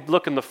you could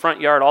look in the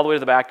front yard all the way to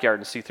the backyard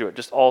and see through it,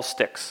 just all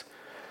sticks.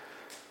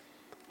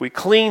 We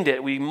cleaned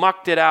it, we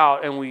mucked it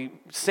out, and we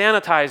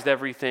sanitized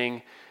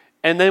everything.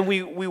 And then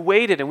we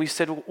waited, and we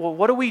said, well,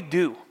 what do we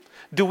do?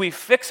 Do we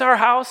fix our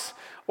house,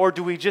 or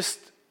do we just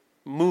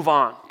move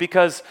on?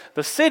 Because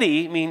the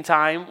city,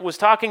 meantime, was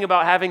talking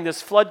about having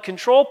this flood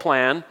control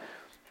plan,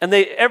 and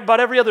about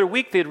every other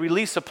week they'd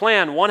release a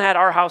plan. One had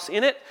our house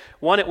in it,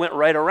 one it went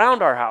right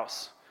around our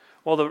house.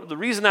 Well, the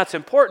reason that's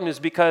important is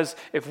because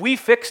if we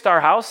fixed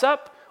our house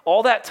up,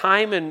 all that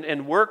time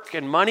and work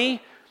and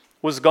money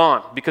was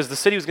gone because the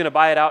city was going to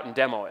buy it out and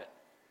demo it.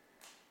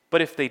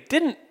 But if they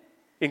didn't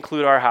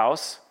include our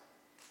house,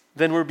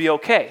 then we'd be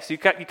okay. So you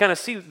kind of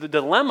see the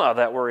dilemma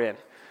that we're in.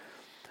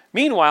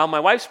 Meanwhile, my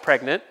wife's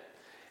pregnant,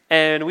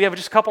 and we have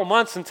just a couple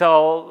months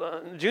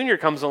until Junior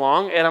comes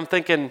along, and I'm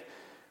thinking,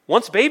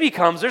 once baby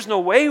comes, there's no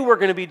way we're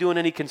going to be doing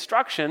any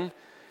construction.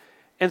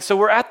 And so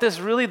we're at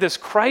this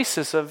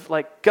crisis of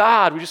like,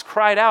 God, we just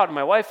cried out, and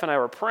my wife and I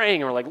were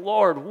praying, and we're like,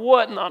 Lord,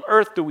 what on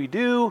earth do we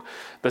do?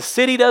 The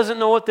city doesn't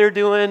know what they're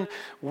doing.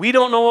 We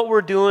don't know what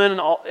we're doing.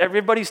 And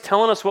everybody's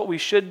telling us what we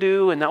should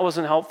do, and that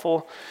wasn't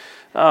helpful.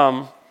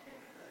 So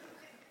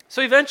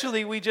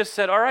eventually we just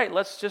said, all right,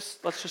 let's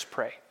just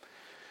pray.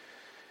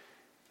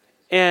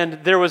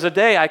 And there was a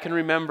day I can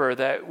remember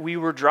that we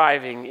were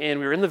driving and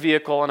we were in the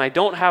vehicle, and I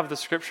don't have the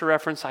scripture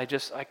reference. I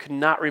could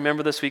not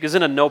remember this week. It's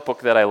in a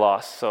notebook that I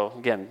lost. So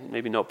again,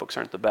 maybe notebooks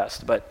aren't the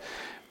best, but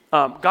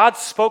God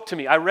spoke to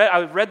me. I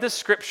read this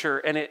scripture,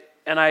 and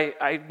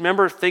I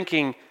remember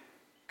thinking,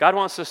 God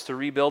wants us to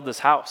rebuild this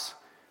house.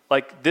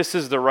 Like, this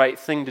is the right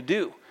thing to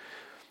do.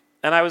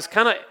 And I was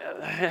kind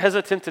of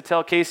hesitant to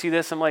tell Casey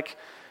this. I'm like,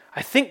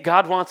 I think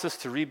God wants us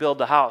to rebuild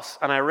the house.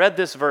 And I read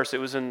this verse.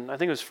 It was in, I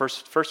think it was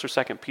first or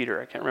second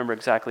Peter. I can't remember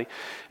exactly.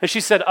 And she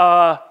said,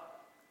 I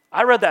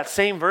read that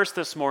same verse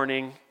this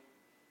morning,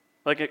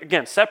 like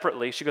again,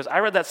 separately. She goes, I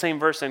read that same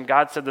verse and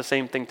God said the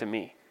same thing to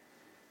me.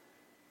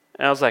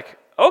 And I was like,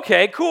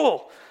 okay,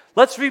 cool.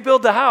 Let's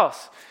rebuild the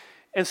house.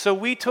 And so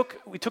we took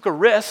a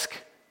risk.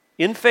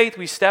 In faith,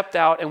 we stepped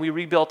out and we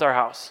rebuilt our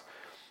house.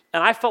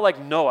 And I felt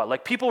like Noah.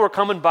 Like people were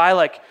coming by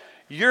like,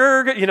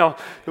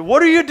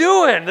 what are you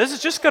doing? This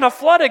is just going to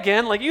flood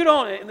again. Like,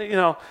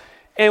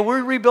 and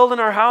we're rebuilding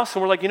our house,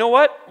 and we're like, you know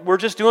what? We're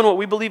just doing what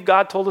we believe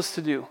God told us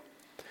to do.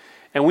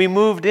 And we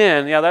moved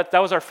in. Yeah, that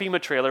was our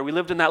FEMA trailer. We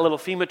lived in that little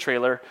FEMA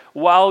trailer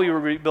while we were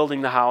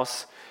rebuilding the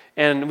house,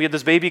 and we had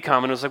this baby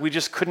come, and it was like we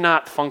just could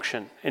not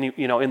function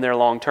in there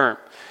long term.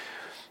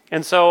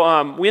 And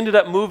so we ended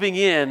up moving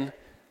in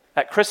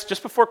at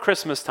just before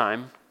Christmas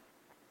time,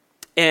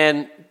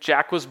 and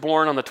Jack was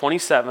born on the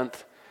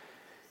 27th.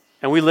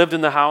 And we lived in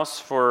the house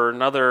for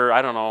another,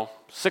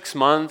 6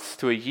 months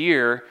to a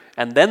year.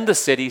 And then the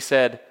city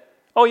said,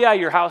 oh yeah,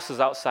 your house is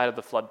outside of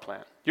the flood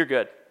plan. You're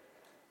good.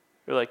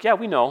 We're like, yeah,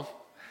 we know.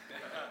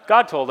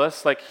 God told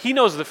us. Like, he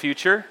knows the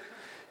future.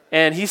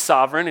 And he's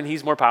sovereign and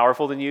he's more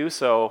powerful than you.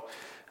 So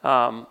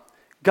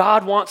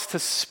God wants to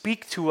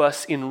speak to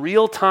us in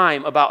real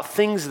time about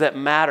things that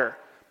matter,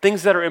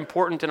 things that are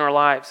important in our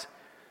lives.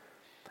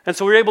 And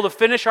so we were able to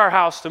finish our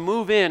house, to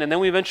move in, and then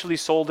we eventually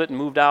sold it and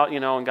moved out,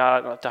 and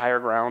got to higher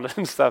ground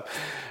and stuff.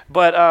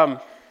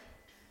 But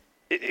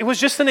it was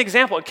just an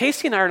example.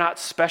 Casey and I are not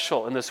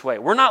special in this way.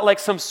 We're not like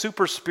some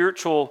super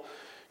spiritual,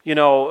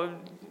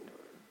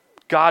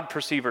 God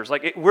perceivers.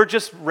 Like we're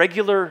just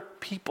regular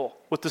people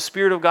with the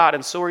Spirit of God,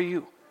 and so are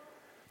you.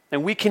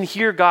 And we can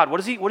hear God. What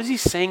is He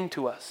saying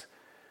to us?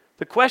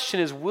 The question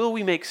is, will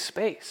we make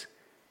space?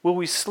 Will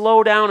we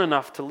slow down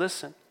enough to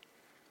listen?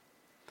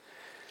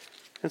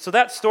 And so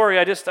that story,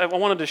 I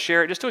wanted to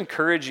share it just to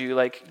encourage you.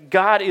 Like,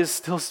 God is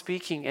still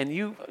speaking, and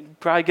you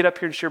probably get up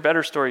here and share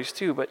better stories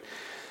too. But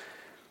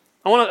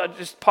I want to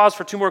just pause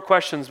for 2 more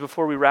questions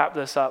before we wrap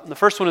this up. And the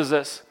first one is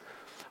this: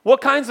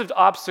 what kinds of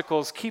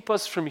obstacles keep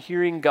us from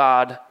hearing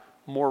God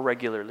more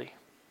regularly?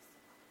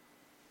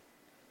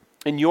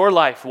 In your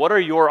life, what are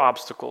your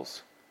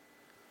obstacles?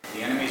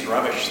 The enemy's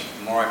rubbish.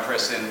 The more I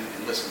press in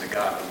and listen to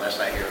God, the less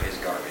I hear his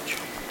garbage.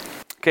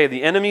 Okay,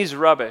 the enemy's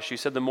rubbish. You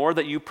said the more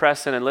that you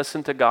press in and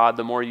listen to God,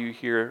 the more you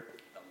hear,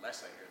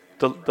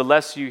 the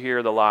less you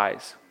hear the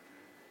lies.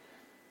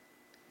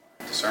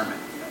 Discernment,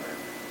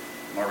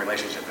 more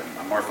relationship.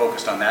 I'm more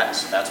focused on that,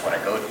 so that's what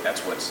I go. That's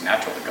what's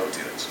natural to go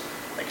to. It's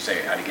like you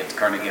say, how do you get to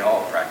Carnegie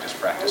Hall? Practice,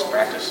 practice,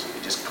 practice.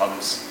 It just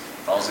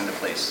falls into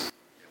place.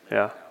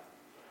 Yeah,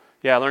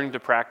 learning to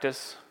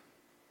practice.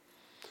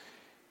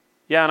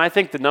 Yeah, and I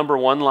think the number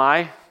one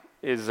lie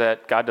is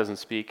that God doesn't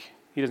speak.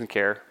 He doesn't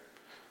care.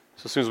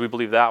 So as soon as we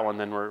believe that one,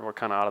 then we're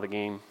kind of out of the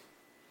game.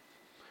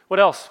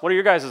 What else? What are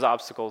your guys'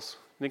 obstacles?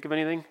 Think of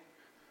anything?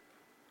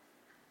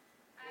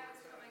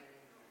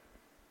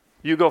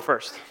 You go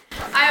first.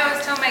 I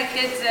always tell my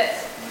kids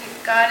that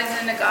God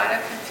isn't a God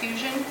of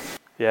confusion.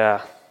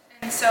 Yeah.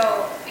 And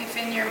so if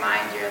in your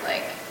mind you're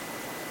like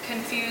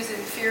confused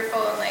and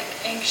fearful and like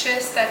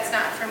anxious, that's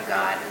not from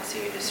God. And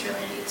so you just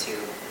really need to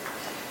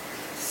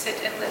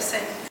sit and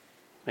listen.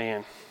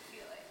 Man,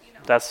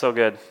 that's so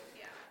good.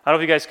 I don't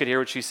know if you guys could hear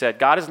what she said.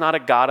 God is not a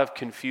God of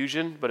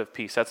confusion, but of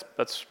peace. That's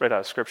right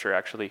out of Scripture,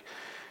 actually.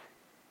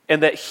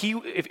 And that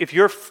if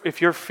you're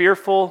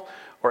fearful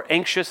or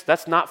anxious,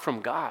 that's not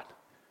from God.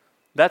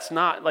 That's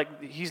not, like,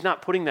 he's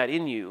not putting that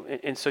in you.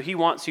 And so he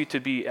wants you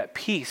to be at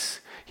peace.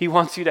 He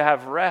wants you to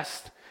have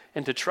rest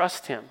and to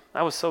trust him.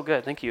 That was so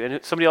good. Thank you.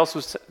 And somebody else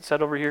was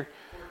said over here.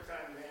 Poor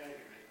time management.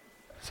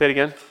 Say it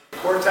again.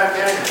 Poor time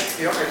management.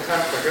 You don't have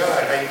time for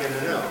God. How are you going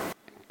to know?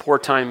 Poor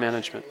time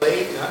management.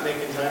 Late, not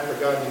making time for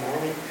God in the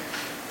morning.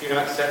 you're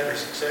not set for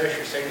success,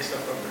 you're setting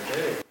yourself up for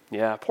failure.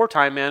 Yeah, poor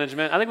time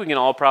management. I think we can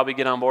all probably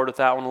get on board with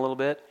that one a little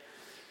bit.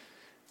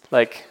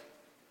 Like,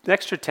 the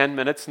extra 10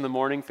 minutes in the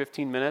morning,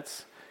 15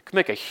 minutes, could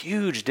make a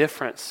huge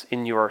difference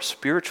in your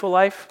spiritual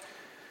life.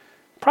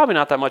 Probably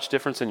not that much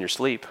difference in your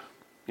sleep.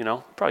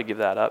 Probably give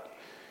that up.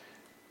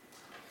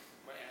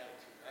 My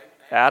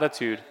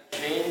Attitude.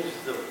 Change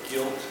the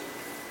guilt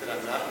that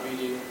I'm not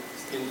reading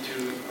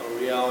into a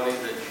reality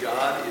that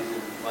God is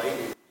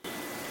inviting me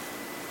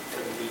to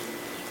meet me.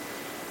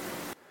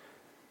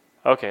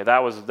 Okay, that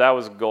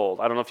was gold.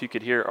 I don't know if you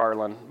could hear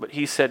Arlen, but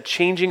he said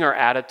changing our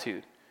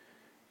attitude.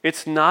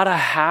 It's not a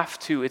have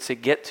to, it's a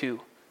get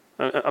to.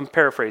 I'm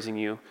paraphrasing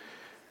you.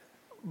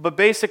 But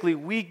basically,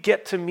 we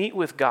get to meet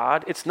with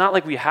God. It's not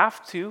like we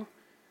have to. We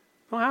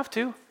don't have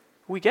to.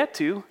 We get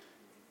to.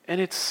 And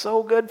it's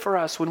so good for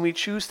us when we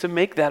choose to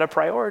make that a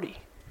priority.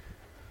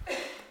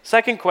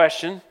 Second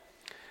question,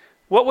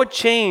 what is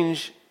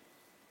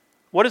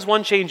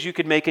one change you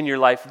could make in your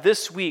life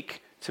this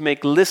week to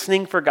make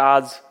listening for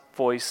God's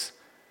voice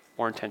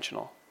more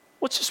intentional?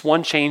 What's just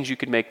one change you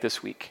could make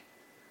this week?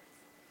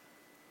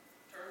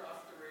 Turn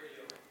off the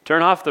radio.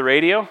 Turn off the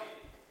radio?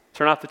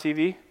 Turn off the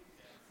TV?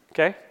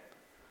 Okay.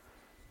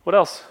 What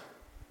else?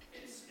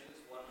 Hit snooze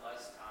one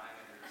less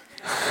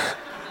time.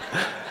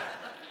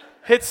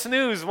 Hit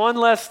snooze one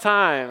less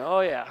time. Oh,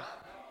 yeah.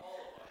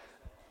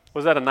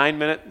 Was that a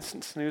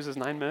 9-minute? Snooze is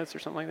 9 minutes or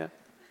something like that?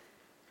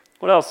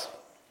 What else?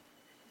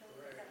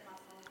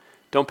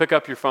 Don't pick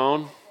up your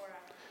phone.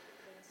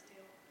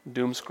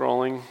 Doom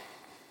scrolling.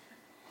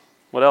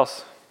 What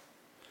else?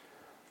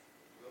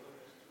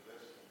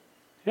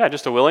 Yeah,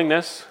 just a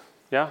willingness.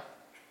 Yeah.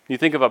 You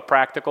think of a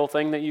practical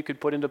thing that you could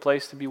put into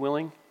place to be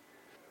willing?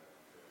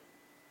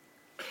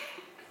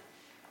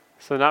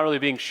 So not really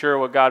being sure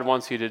what God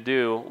wants you to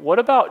do. What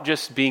about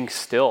just being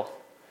still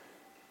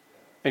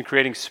and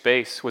creating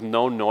space with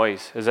no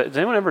noise? Does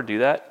anyone ever do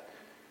that?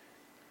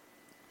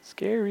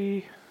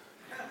 Scary.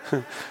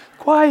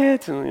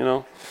 Quiet.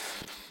 And,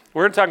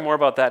 We're going to talk more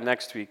about that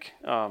next week.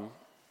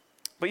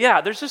 But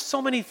yeah, there's just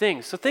so many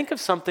things. So think of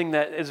something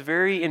that is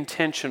very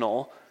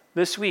intentional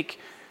this week.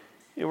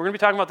 We're going to be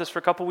talking about this for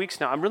a couple weeks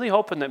now. I'm really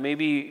hoping that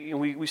maybe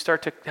we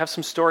start to have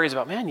some stories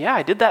about, man, yeah,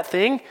 I did that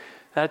thing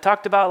that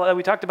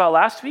we talked about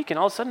last week, and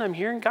all of a sudden I'm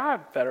hearing God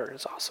better.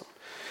 It's awesome.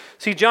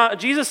 See,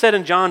 Jesus said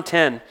in John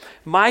 10,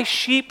 "My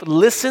sheep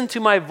listen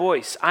to my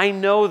voice. I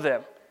know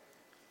them,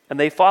 and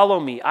they follow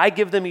me. I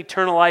give them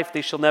eternal life.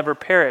 They shall never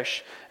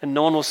perish, and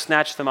no one will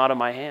snatch them out of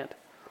my hand."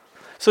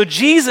 So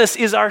Jesus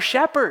is our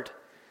shepherd.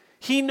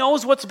 He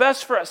knows what's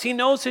best for us. He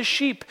knows his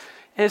sheep.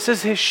 And it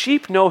says his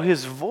sheep know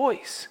his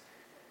voice.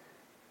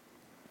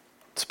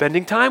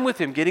 Spending time with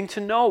him, getting to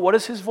know, what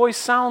does his voice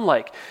sound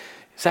like?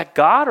 Is that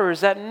God, or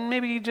is that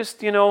maybe just,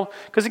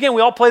 because again,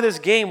 we all play this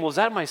game. Was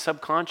that my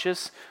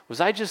subconscious? Was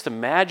I just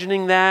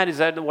imagining that? Is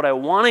that what I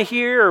want to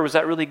hear, or was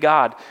that really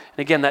God? And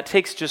again, that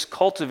takes just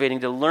cultivating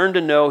to learn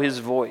to know his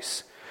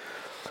voice.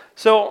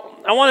 So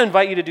I want to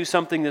invite you to do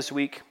something this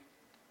week.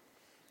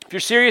 If you're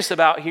serious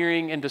about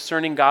hearing and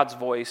discerning God's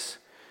voice,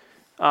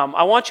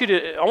 I want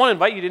to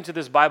invite you into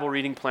this Bible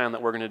reading plan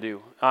that we're going to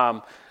do.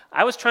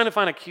 I was trying to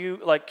find a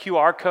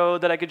QR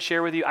code that I could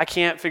share with you. I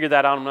can't figure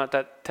that out. I'm not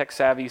that tech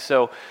savvy.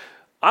 So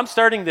I'm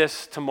starting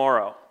this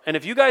tomorrow. And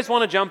if you guys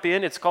want to jump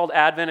in, it's called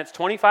Advent. It's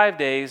 25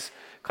 days,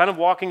 kind of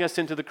walking us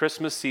into the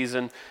Christmas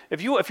season.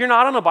 If you're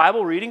not on a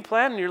Bible reading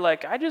plan and you're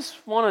like, I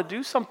just want to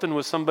do something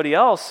with somebody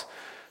else,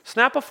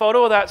 snap a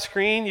photo of that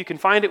screen. You can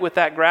find it with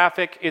that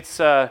graphic. It's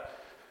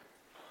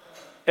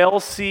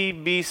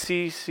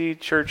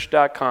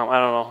lcbccchurch.com. I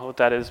don't know what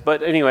that is.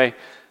 But anyway,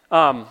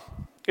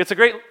 it's a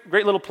great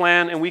little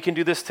plan, and we can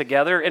do this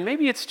together. And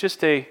maybe it's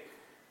just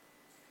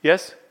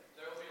yes?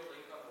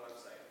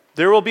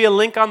 There will be a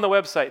link on the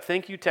website.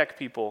 Thank you, tech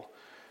people.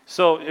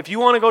 So if you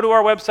want to go to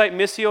our website,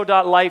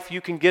 missio.life,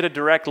 you can get a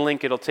direct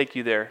link. It'll take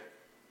you there. You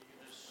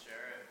can just share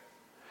it.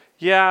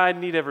 Yeah, I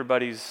need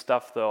everybody's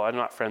stuff, though. I'm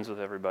not friends with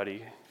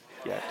everybody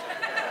yet.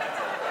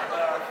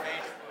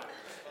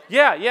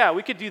 Yeah,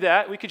 we could do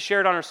that. We could share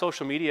it on our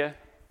social media.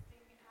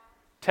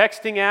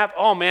 Texting app.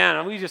 Oh,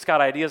 man, we just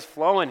got ideas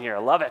flowing here. I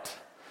love it.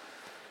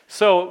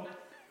 So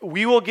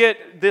we will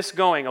get this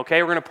going,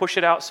 okay? We're going to push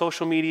it out,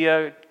 social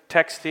media,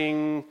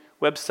 texting,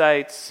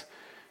 websites,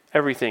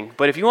 everything.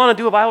 But if you want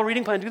to do a Bible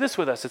reading plan, do this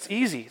with us. It's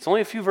easy. It's only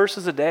a few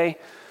verses a day.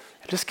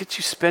 It just gets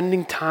you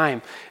spending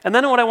time. And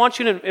then what I want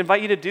you to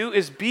invite you to do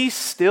is be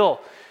still.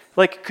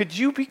 Like, could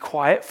you be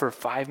quiet for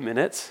 5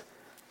 minutes?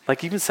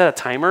 Like, even set a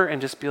timer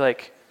and just be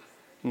like,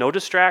 no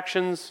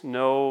distractions,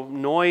 no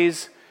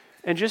noise,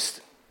 and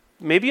just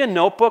maybe a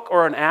notebook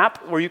or an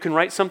app where you can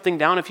write something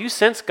down. If you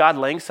sense God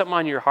laying something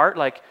on your heart,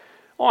 like,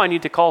 oh, I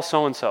need to call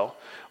so-and-so,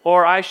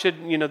 or I should,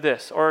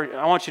 this, or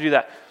I want you to do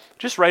that.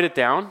 Just write it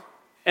down.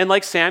 And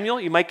like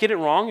Samuel, you might get it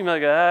wrong. You might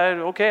be like,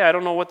 okay, I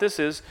don't know what this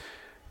is.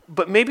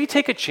 But maybe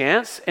take a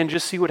chance and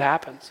just see what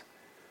happens.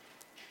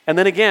 And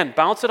then again,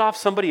 bounce it off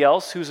somebody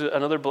else who's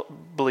another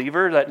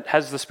believer that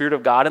has the Spirit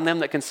of God in them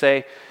that can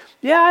say,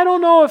 yeah, I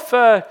don't know if,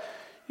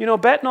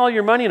 betting all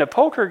your money in a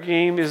poker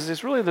game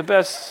is really the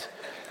best.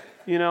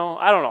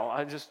 I don't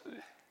know.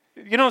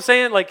 You know what I'm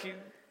saying? Like,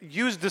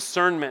 use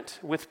discernment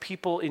with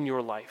people in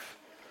your life.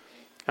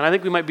 And I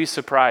think we might be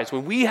surprised.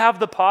 When we have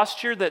the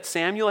posture that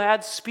Samuel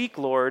had, speak,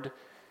 Lord,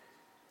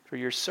 for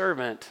your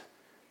servant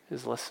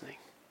is listening.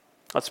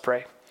 Let's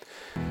pray.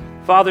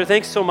 Father,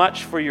 thanks so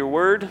much for your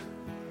word.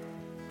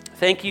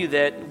 Thank you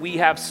that we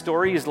have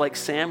stories like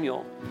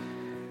Samuel.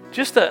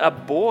 Just a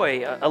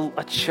boy,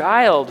 a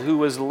child who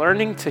was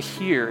learning to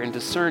hear and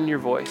discern your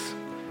voice.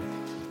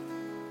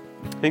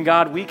 And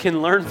God, we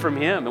can learn from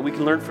him, and we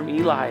can learn from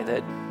Eli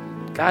that,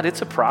 God,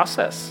 it's a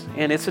process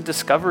and it's a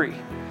discovery.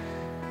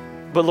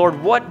 But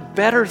Lord, what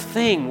better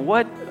thing,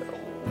 what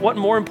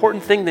more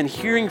important thing than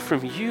hearing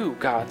from you,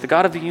 God, the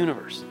God of the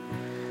universe?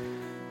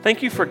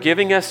 Thank you for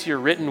giving us your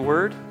written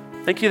word.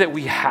 Thank you that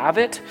we have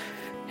it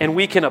and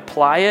we can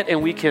apply it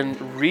and we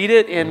can read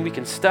it and we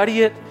can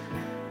study it.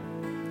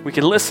 We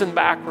can listen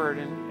backward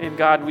and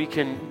God, we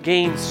can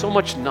gain so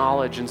much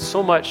knowledge and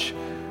so much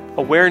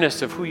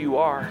awareness of who you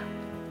are.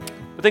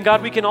 But then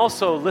God, we can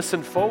also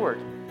listen forward.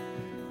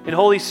 And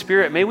Holy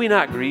Spirit, may we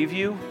not grieve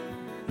you.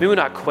 May we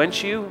not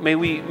quench you. May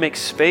we make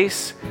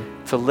space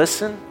to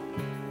listen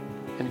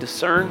and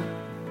discern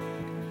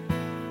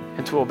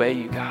and to obey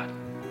you, God.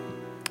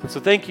 And so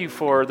thank you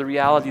for the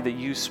reality that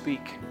you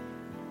speak.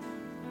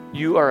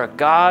 You are a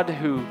God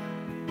who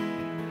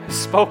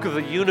spoke of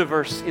the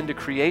universe into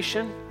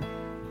creation,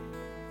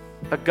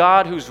 a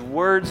God whose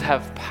words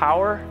have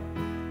power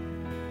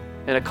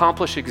and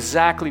accomplish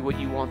exactly what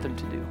you want them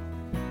to do.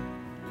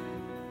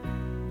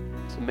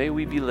 So may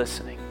we be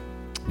listening.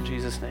 In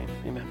Jesus' name,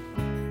 amen.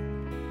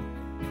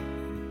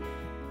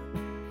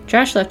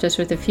 Josh left us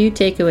with a few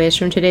takeaways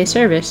from today's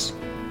service.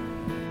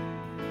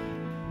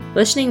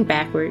 Listening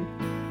backward.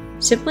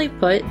 Simply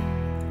put,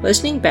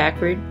 listening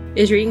backward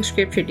is reading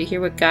scripture to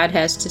hear what God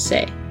has to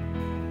say.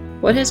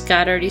 What has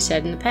God already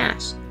said in the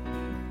past?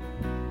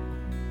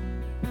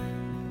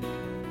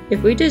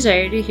 If we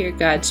desire to hear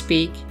God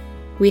speak,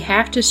 we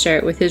have to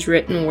start with his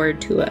written word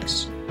to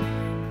us.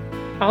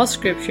 All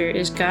scripture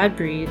is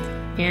God-breathed,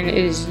 and it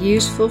is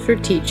useful for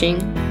teaching,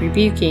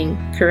 rebuking,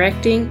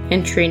 correcting,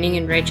 and training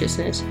in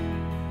righteousness,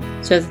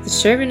 so that the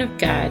servant of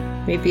God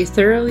may be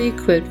thoroughly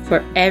equipped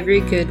for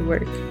every good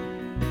work.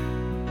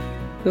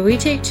 When we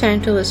take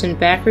time to listen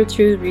backward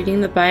through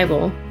reading the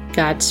Bible,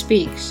 God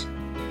speaks.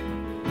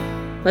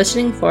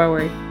 Listening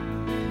forward,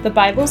 the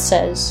Bible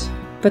says,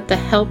 "But the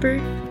Helper,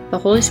 the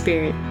Holy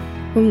Spirit,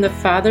 whom the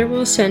Father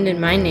will send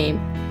in my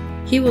name,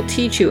 he will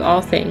teach you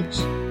all things,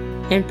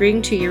 and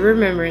bring to your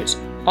remembrance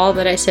all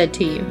that I said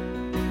to you."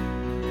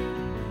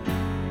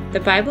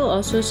 The Bible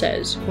also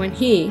says, when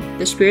he,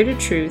 the Spirit of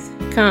truth,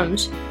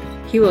 comes,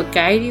 he will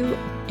guide you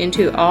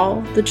into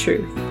all the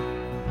truth.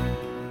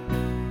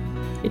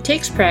 It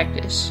takes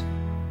practice.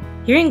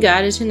 Hearing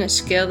God isn't a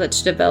skill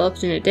that's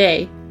developed in a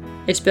day,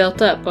 it's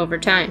built up over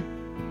time.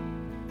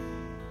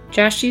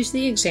 Josh used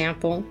the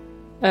example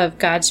of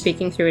God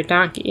speaking through a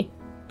donkey,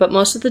 but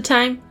most of the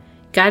time,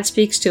 God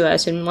speaks to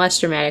us in less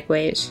dramatic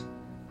ways.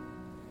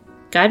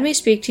 God may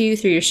speak to you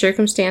through your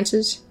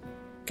circumstances.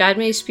 God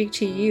may speak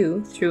to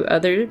you through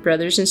other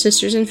brothers and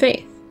sisters in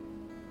faith.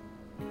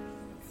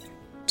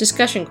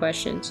 Discussion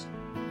questions.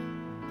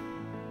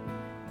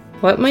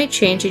 What might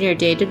change in your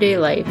day-to-day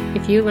life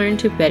if you learn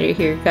to better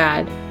hear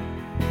God?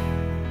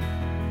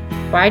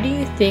 Why do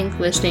you think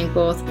listening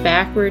both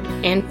backward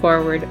and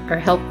forward are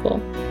helpful?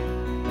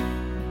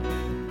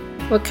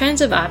 What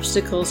kinds of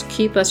obstacles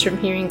keep us from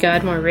hearing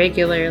God more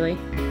regularly?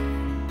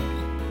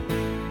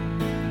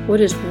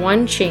 What is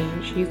one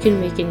change you can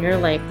make in your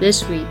life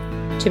this week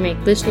to make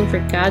listening for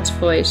God's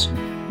voice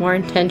more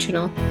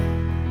intentional?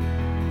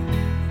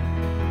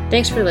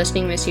 Thanks for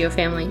listening, Missio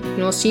family, and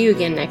we'll see you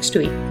again next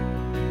week.